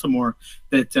in Baltimore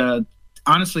that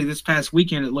honestly this past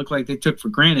weekend it looked like they took for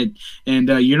granted. And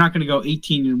you're not going to go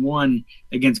 18-1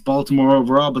 against Baltimore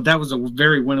overall, but that was a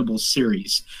very winnable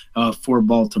series for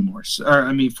Baltimore,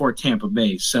 for Tampa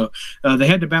Bay. So they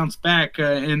had to bounce back,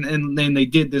 and then they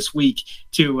did this week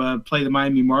to play the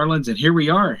Miami Marlins. And here we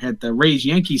are at the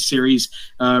Rays-Yankees series.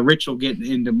 Rich will get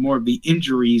into more of the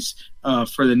injuries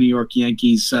for the New York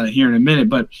Yankees here in a minute.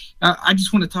 But I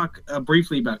just want to talk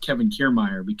briefly about Kevin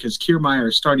Kiermaier because Kiermaier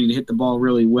is starting to hit the ball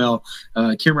really well.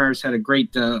 Kiermaier's had a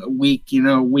great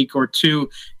week or two.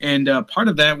 And part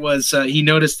of that was he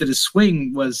noticed that his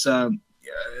swing was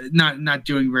not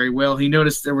doing very well. He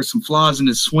noticed there were some flaws in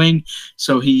his swing.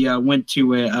 So he went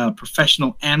to a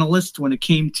professional analyst when it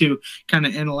came to kind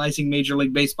of analyzing Major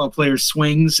League Baseball players'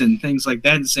 swings and things like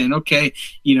that and saying, okay,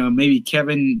 maybe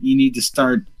Kevin, you need to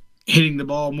start hitting the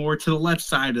ball more to the left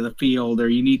side of the field, or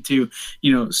you need to,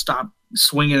 stop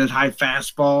swinging at high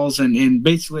fastballs. And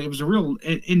basically it was a real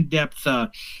in-depth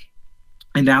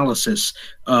analysis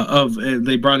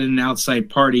they brought in an outside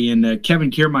party, and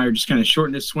Kevin Kiermaier just kind of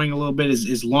shortened his swing a little bit.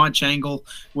 His launch angle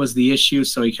was the issue,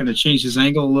 so he kind of changed his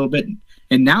angle a little bit.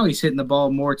 And now he's hitting the ball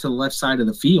more to the left side of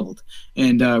the field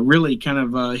and really kind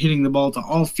of hitting the ball to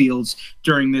all fields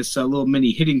during this little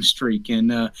mini hitting streak.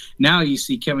 And now you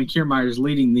see Kevin Kiermaier is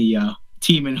leading the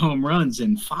team in home runs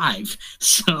in 5.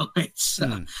 So it's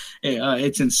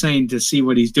insane to see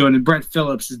what he's doing. And Brett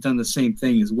Phillips has done the same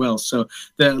thing as well. So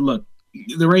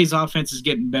the Rays offense is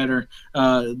getting better.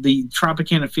 The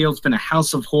Tropicana Field's been a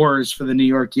house of horrors for the New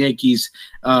York Yankees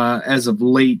as of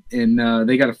late, and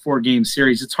they got a 4-game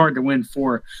series. It's hard to win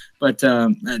 4, but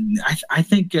I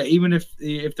think even if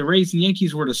the Rays and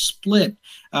Yankees were to split,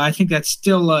 I think that's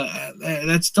still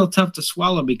tough to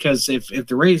swallow because if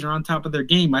the Rays are on top of their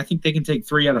game, I think they can take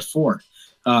 3 out of 4.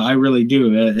 I really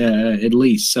do, at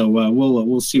least. So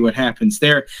we'll see what happens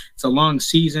there. It's a long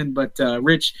season, but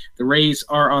Rich, the Rays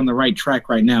are on the right track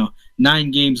right now. 9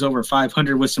 games over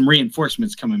 500 with some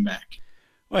reinforcements coming back.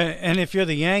 Well, and if you're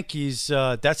the Yankees,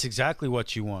 that's exactly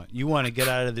what you want. You want to get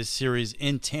out of this series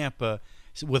in Tampa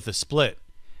with a split.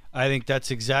 I think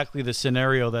that's exactly the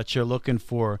scenario that you're looking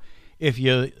for if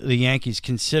you're the Yankees,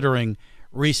 considering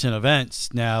recent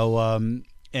events. Now,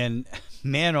 and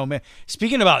man, oh man,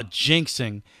 speaking about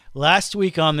jinxing, last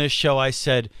week on this show I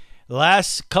said the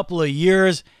last couple of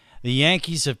years the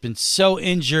Yankees have been so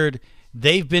injured.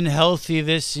 They've been healthy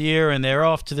this year and they're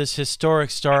off to this historic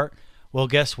start. Well,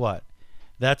 guess what?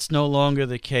 That's no longer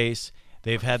the case.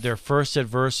 They've had their first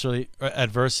adversity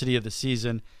of the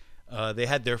season. They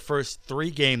had their first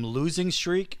 3-game losing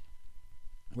streak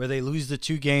where they lose the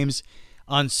 2 games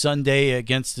on Sunday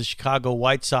against the Chicago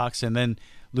White Sox and then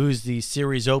lose the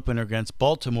series opener against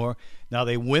Baltimore. Now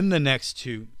they win the next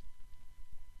 2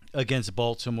 against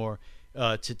Baltimore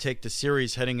to take the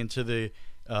series heading into the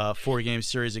 4-game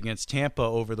series against Tampa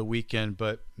over the weekend.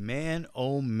 But man,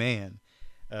 oh man,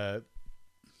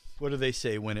 what do they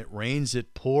say? When it rains,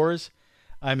 it pours.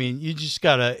 I mean, you just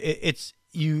gotta. It's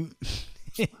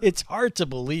hard to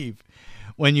believe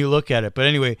when you look at it. But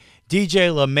anyway,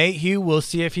 DJ LeMahieu, we'll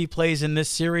see if he plays in this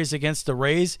series against the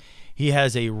Rays. He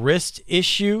has a wrist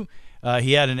issue.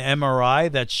 He had an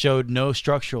MRI that showed no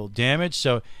structural damage.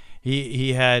 So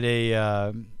he had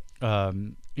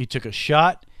he took a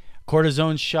shot,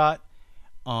 cortisone shot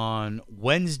on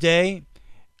Wednesday.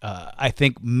 I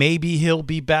think maybe he'll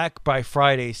be back by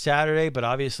Friday, Saturday, but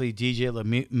obviously DJ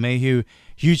LeMahieu,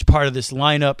 huge part of this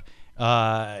lineup.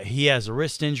 He has a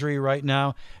wrist injury right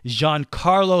now.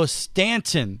 Giancarlo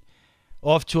Stanton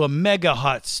off to a mega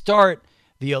hot start.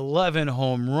 The 11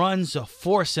 home runs, a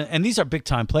force, and these are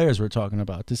big-time players we're talking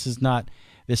about. This is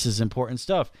important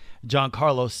stuff.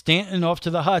 Giancarlo Stanton off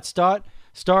to the hot start,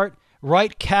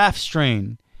 right calf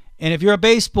strain. And if you're a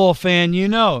baseball fan, you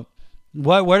know,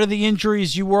 what are the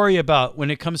injuries you worry about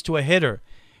when it comes to a hitter?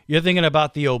 You're thinking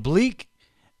about the oblique,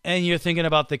 and you're thinking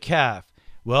about the calf.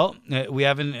 Well,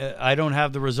 I don't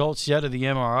have the results yet of the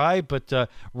MRI, but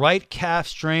right calf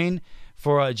strain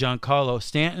for Giancarlo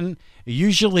Stanton.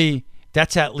 Usually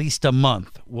that's at least a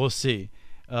month. We'll see.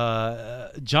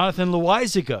 Jonathan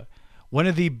Loaisiga, one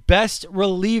of the best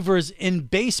relievers in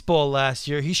baseball last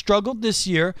year. He struggled this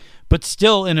year, but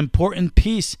still an important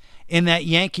piece in that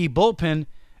Yankee bullpen.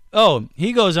 Oh,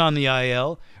 he goes on the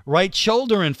IL. Right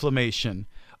shoulder inflammation.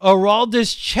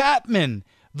 Aroldis Chapman,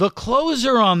 the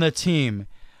closer on the team.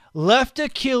 Left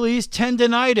Achilles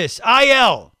tendonitis,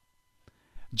 IL.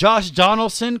 Josh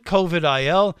Donaldson, COVID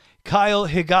IL. Kyle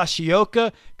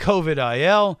Higashioka, COVID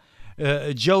IL.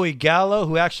 Joey Gallo,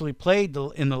 who actually played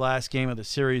in the last game of the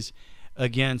series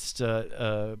against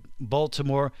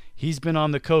Baltimore, he's been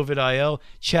on the COVID IL.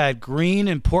 Chad Green,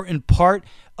 important part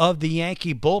of the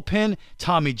Yankee bullpen.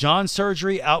 Tommy John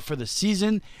surgery, out for the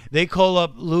season. They call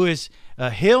up Louis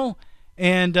Hill.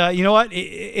 And you know what?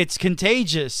 It's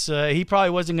contagious. He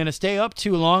probably wasn't going to stay up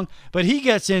too long, but he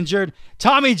gets injured.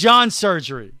 Tommy John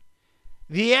surgery.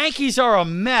 The Yankees are a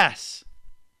mess,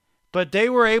 but they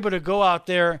were able to go out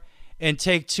there and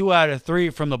take 2 out of 3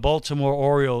 from the Baltimore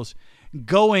Orioles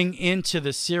going into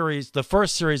the series, the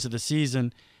first series of the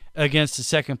season against the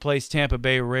second-place Tampa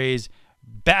Bay Rays,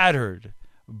 battered,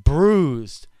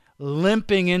 bruised,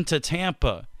 limping into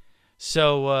Tampa.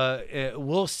 So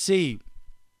we'll see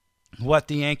what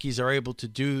the Yankees are able to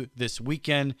do this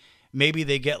weekend. Maybe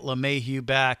they get LeMahieu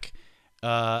back.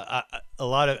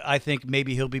 I think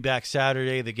maybe he'll be back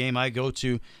Saturday, the game I go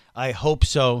to. I hope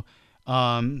so.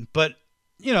 But,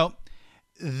 you know,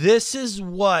 this is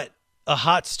what a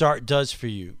hot start does for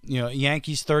you. You know,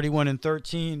 Yankees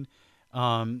 31-13,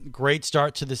 great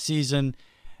start to the season.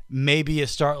 Maybe a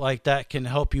start like that can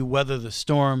help you weather the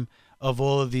storm of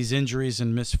all of these injuries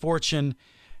and misfortune.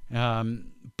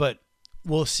 But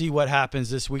we'll see what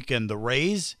happens this weekend. The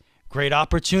Rays, great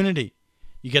opportunity.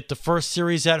 You get the first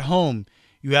series at home.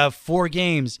 You have 4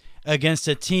 games against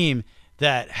a team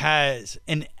that has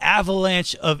an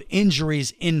avalanche of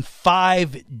injuries in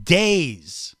 5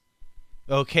 days.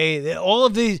 Okay, all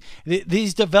of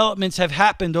these developments have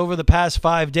happened over the past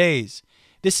 5 days.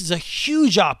 This is a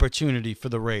huge opportunity for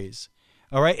the Rays.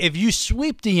 All right, if you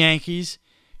sweep the Yankees,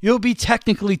 you'll be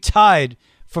technically tied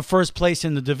for first place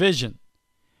in the division.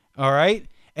 All right,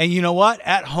 and you know what?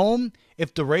 At home,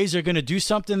 if the Rays are going to do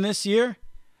something this year,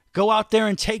 go out there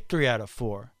and take 3 out of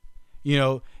 4. You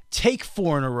know, take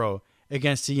 4 in a row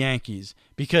against the Yankees,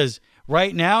 because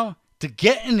right now the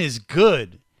getting is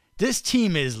good. This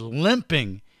team is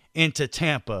limping into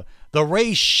Tampa. The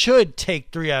Rays should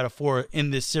take 3 out of 4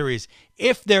 in this series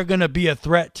if they're going to be a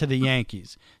threat to the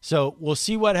Yankees. So we'll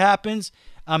see what happens.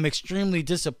 I'm extremely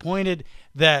disappointed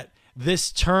that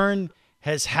this turn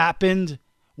has happened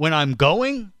when I'm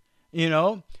going, you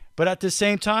know. But at the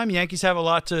same time, Yankees have a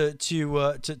lot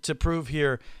to prove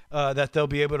here, that they'll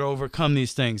be able to overcome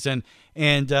these things. And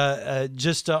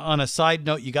just on a side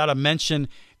note, you got to mention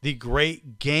the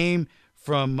great game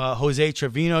from Jose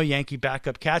Trevino, Yankee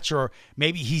backup catcher, or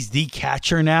maybe he's the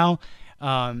catcher now.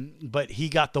 But he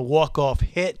got the walk-off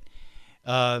hit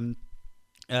at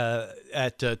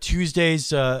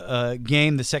Tuesday's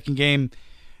game, the second game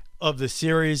of the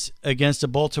series against the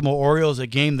Baltimore Orioles, a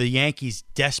game the Yankees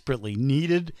desperately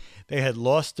needed. They had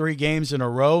lost 3 games in a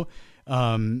row.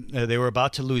 They were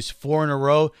about to lose 4 in a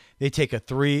row. They take a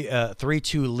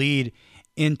 3-2 lead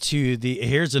into the.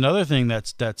 Here's another thing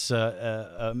that's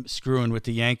screwing with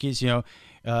the Yankees. You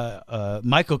know,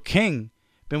 Michael King,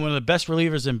 been one of the best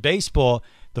relievers in baseball.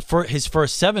 His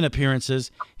first 7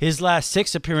 appearances, his last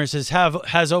 6 appearances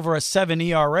has over a 7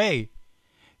 ERA.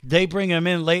 They bring him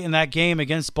in late in that game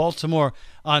against Baltimore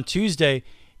on Tuesday.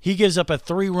 He gives up a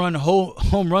 3-run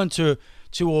home run to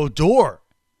Odor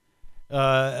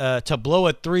to blow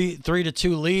a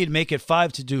 3-2 lead, make it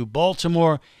 5-2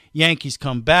 Baltimore. Yankees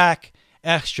come back,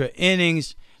 extra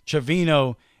innings.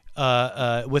 Trevino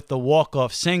with the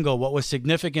walk-off single. What was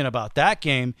significant about that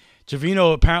game,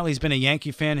 Trevino apparently has been a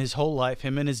Yankee fan his whole life,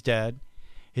 him and his dad.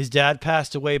 His dad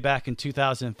passed away back in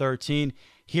 2013.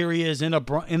 Here he is in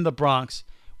the Bronx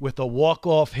with a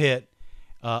walk-off hit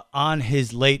on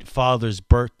his late father's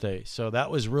birthday. So that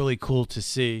was really cool to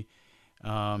see.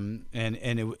 And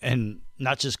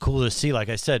not just cool to see, like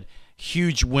I said,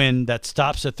 huge win that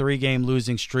stops a 3-game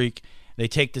losing streak. They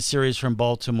take the series from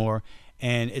Baltimore,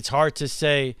 and it's hard to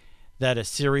say that a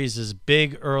series is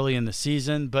big early in the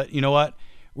season, but you know what?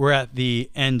 We're at the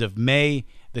end of May.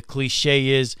 The cliche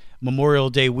is Memorial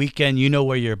Day weekend. You know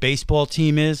where your baseball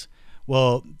team is?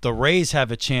 Well, the Rays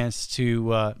have a chance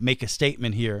to make a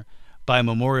statement here by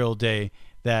Memorial Day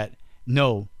that,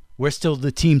 no, we're still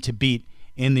the team to beat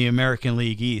in the American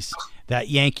League East. That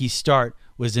Yankees start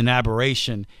was an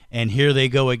aberration, and here they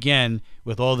go again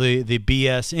with all the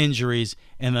BS injuries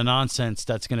and the nonsense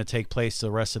that's going to take place the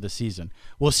rest of the season.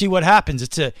 We'll see what happens.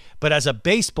 But as a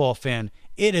baseball fan,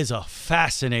 it is a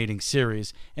fascinating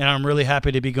series, and I'm really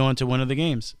happy to be going to one of the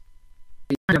games.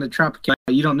 The Tropicana,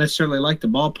 you don't necessarily like the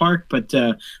ballpark, but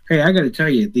hey, I got to tell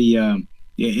you,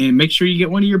 and make sure you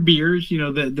get one of your beers. You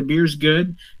know, the beer's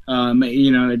good.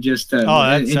 You know,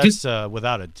 that's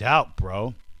without a doubt,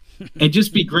 bro. And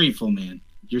just be grateful, man.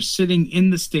 You're sitting in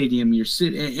the stadium. You're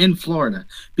sitting in Florida.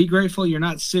 Be grateful you're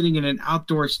not sitting in an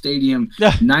outdoor stadium,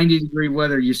 90-degree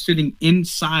weather. You're sitting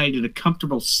inside at a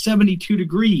comfortable 72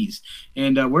 degrees.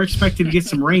 And we're expecting to get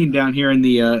some rain down here in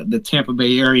the Tampa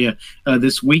Bay area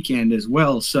this weekend as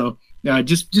well. So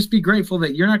just be grateful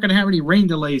that you're not going to have any rain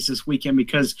delays this weekend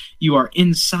because you are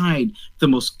inside the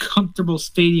most comfortable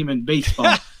stadium in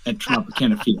baseball at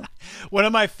Tropicana Field. One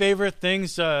of my favorite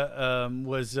things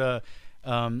was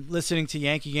listening to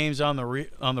Yankee games on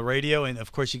the radio, and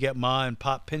of course you get Ma and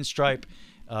Pop Pinstripe,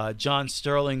 John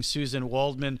Sterling, Susan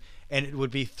Waldman, and it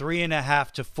would be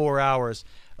 3.5 to 4 hours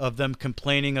of them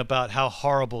complaining about how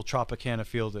horrible Tropicana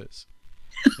Field is.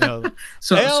 You know, the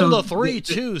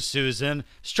 3-2, Susan.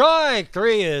 Strike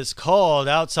 3 is called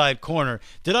outside corner.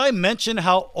 Did I mention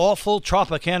how awful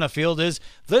Tropicana Field is?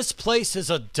 This place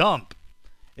is a dump.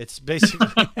 It's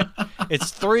basically it's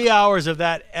 3 hours of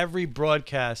that every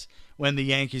broadcast when the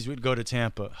Yankees would go to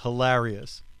Tampa.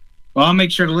 Hilarious. Well, I'll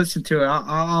make sure to listen to it.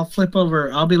 I'll flip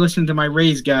over. I'll be listening to my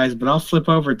Rays guys, but I'll flip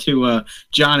over to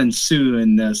John and Sue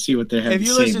and see what they have to say. If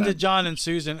you listen to John and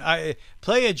Susan,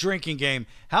 play a drinking game.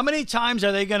 How many times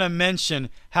are they going to mention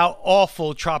how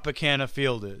awful Tropicana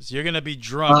Field is? You're going to be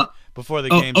drunk before the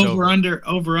game's over.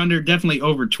 Over under, definitely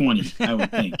over 20, I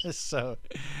would think. So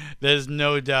there's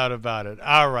no doubt about it.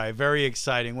 All right, very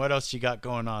exciting. What else you got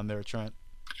going on there, Trent?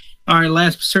 All right,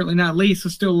 last but certainly not least,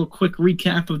 let's do a little quick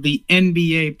recap of the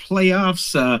NBA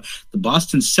playoffs. The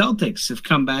Boston Celtics have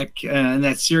come back in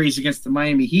that series against the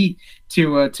Miami Heat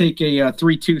to take a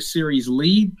 3-2 series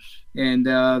lead. And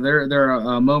they're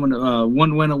a moment,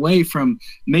 one win away from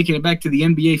making it back to the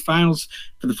NBA Finals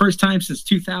for the first time since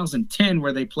 2010,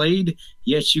 where they played,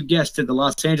 yes, you guessed it, the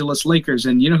Los Angeles Lakers.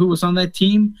 And you know who was on that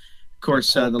team? Of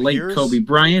course, the late Kobe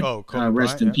Bryant.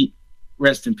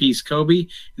 Rest in peace, Kobe. And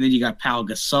then you got Pau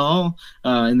Gasol.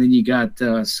 And then you got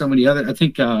so many other. I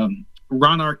think Ron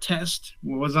Artest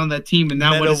was on that team. And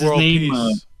now what is his name?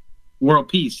 World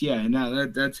Peace. Yeah, and now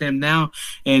that's him now.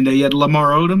 And you had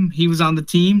Lamar Odom. He was on the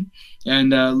team.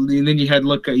 And then you had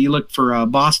you look for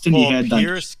Boston. Paul you had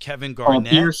Pierce, Kevin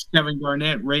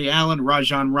Garnett, Ray Allen,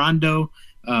 Rajon Rondo.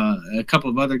 A couple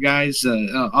of other guys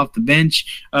off the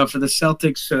bench for the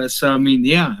Celtics. So, I mean,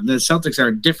 yeah, the Celtics are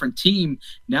a different team.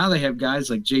 Now they have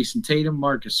guys like Jason Tatum,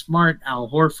 Marcus Smart, Al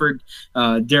Horford,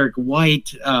 Derek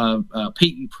White,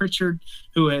 Peyton Pritchard,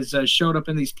 who has showed up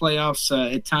in these playoffs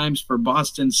at times for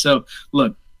Boston. So,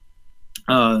 look,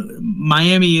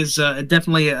 Miami is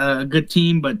definitely a good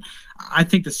team, but I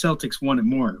think the Celtics want it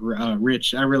more,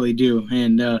 Rich. I really do.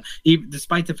 And even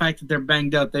despite the fact that they're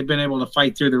banged up, they've been able to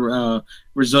fight through the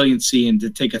resiliency and to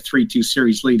take a 3-2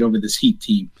 series lead over this Heat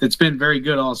team. It's been very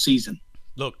good all season.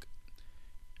 Look,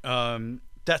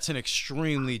 that's an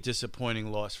extremely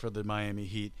disappointing loss for the Miami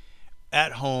Heat.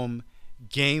 At home,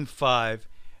 Game 5.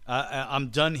 I'm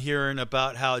done hearing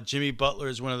about how Jimmy Butler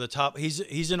is one of the top.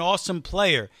 He's an awesome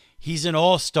player. He's an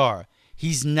all-star.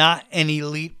 He's not an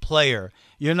elite player.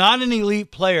 You're not an elite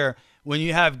player when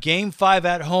you have Game 5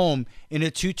 at home in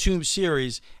a 2-2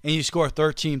 series and you score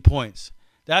 13 points.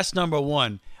 That's number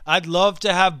one. I'd love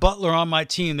to have Butler on my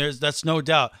team. That's no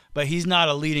doubt. But he's not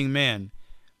a leading man.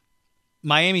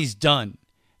 Miami's done.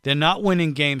 They're not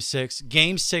winning Game 6.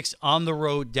 Game 6 on the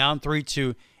road, down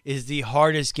 3-2, is the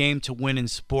hardest game to win in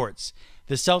sports.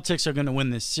 The Celtics are going to win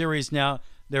this series now.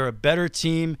 They're a better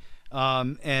team.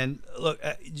 And look,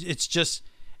 it's just,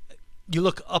 you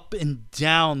look up and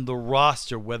down the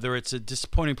roster, whether it's a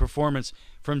disappointing performance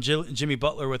from Jimmy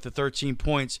Butler with the 13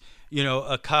 points,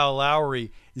 a Kyle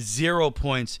Lowry, 0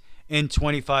 points in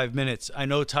 25 minutes. I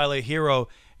know Tyler Hero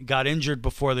got injured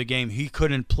before the game. He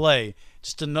couldn't play.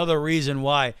 Just another reason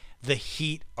why the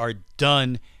Heat are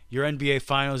done. Your NBA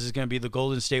Finals is going to be the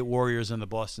Golden State Warriors and the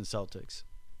Boston Celtics.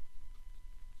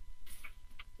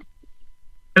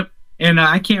 And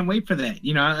I can't wait for that.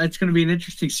 It's going to be an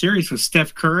interesting series with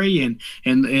Steph Curry.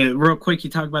 And real quick, you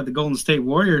talk about the Golden State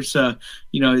Warriors.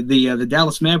 The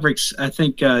Dallas Mavericks, I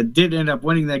think, did end up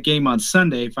winning that game on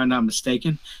Sunday, if I'm not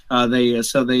mistaken. They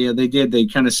did. They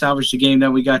kind of salvaged the game. Now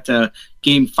we got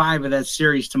Game 5 of that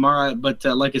series tomorrow. But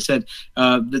like I said,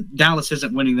 the Dallas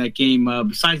isn't winning that game.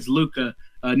 Besides Luka,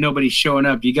 nobody's showing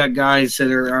up. You got guys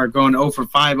that are going 0 for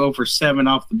 5, 0 for 7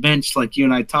 off the bench, like you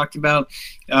and I talked about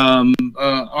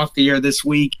off the air this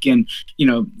week. And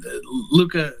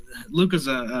Luka's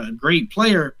a great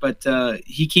player, but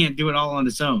he can't do it all on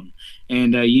his own.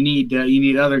 And you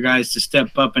need other guys to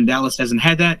step up. And Dallas hasn't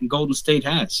had that, and Golden State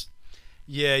has.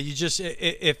 Yeah, you just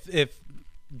if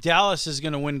Dallas is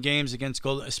going to win games against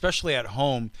Golden, especially at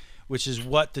home, which is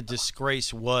what the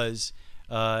disgrace was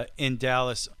in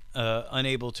Dallas.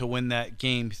 Unable to win that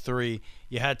Game 3.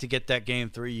 You had to get that Game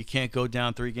 3. You can't go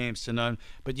down 3-0.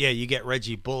 But, yeah, you get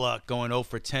Reggie Bullock going 0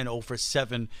 for 10, 0 for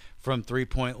 7 from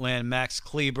three-point land. Max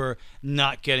Kleber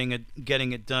not getting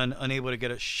it done, unable to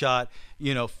get a shot.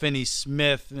 Finney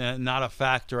Smith, not a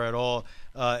factor at all.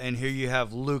 And here you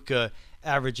have Luka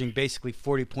averaging basically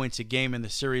 40 points a game in the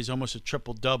series, almost a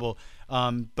triple-double.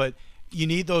 But you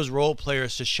need those role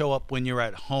players to show up when you're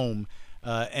at home.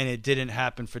 And it didn't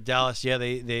happen for Dallas. Yeah,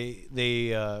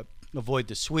 they avoid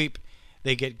the sweep.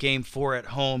 They get Game 4 at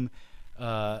home.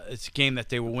 It's a game that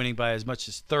they were winning by as much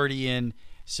as 30 in.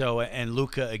 So, and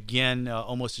Luka again,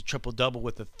 almost a triple-double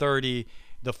with the 30,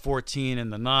 the 14,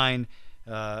 and the 9.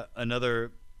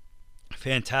 Another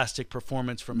fantastic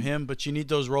performance from him. But you need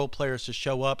those role players to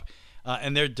show up,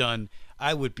 and they're done.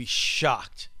 I would be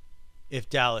shocked if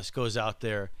Dallas goes out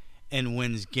there and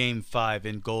wins Game 5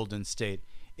 in Golden State.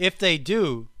 If they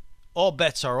do, all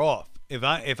bets are off. If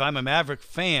I'm a Maverick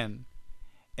fan,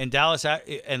 and Dallas,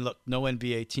 and look, no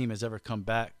NBA team has ever come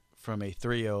back from a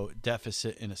 3-0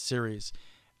 deficit in a series,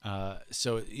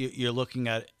 so you're looking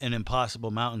at an impossible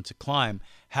mountain to climb.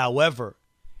 However,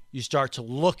 you start to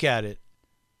look at it,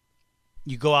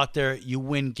 you go out there, you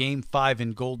win Game 5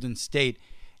 in Golden State.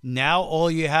 Now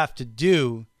all you have to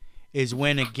do is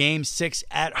win a Game 6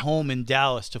 at home in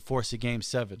Dallas to force a Game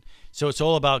 7. So it's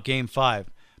all about Game 5.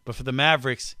 But for the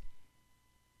Mavericks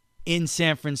in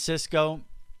San Francisco,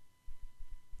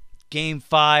 Game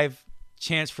 5,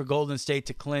 chance for Golden State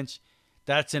to clinch,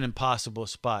 that's an impossible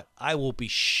spot. I will be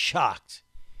shocked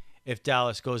if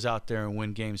Dallas goes out there and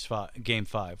win Game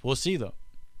 5. We'll see, though.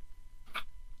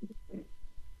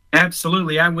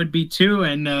 Absolutely, I would be too.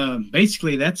 And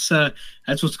basically, that's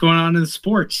what's going on in the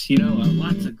sports.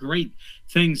 Lots of great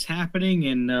things happening,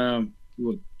 and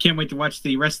can't wait to watch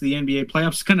the rest of the NBA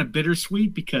playoffs. It's kind of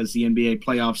bittersweet because the NBA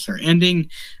playoffs are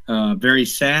ending. Very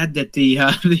sad that the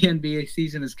NBA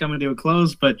season is coming to a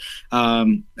close, but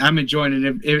I'm enjoying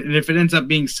it. If it ends up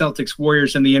being Celtics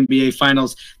Warriors in the NBA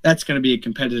Finals, that's going to be a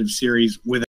competitive series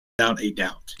without a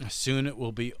doubt. Soon it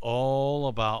will be all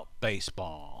about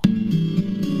baseball.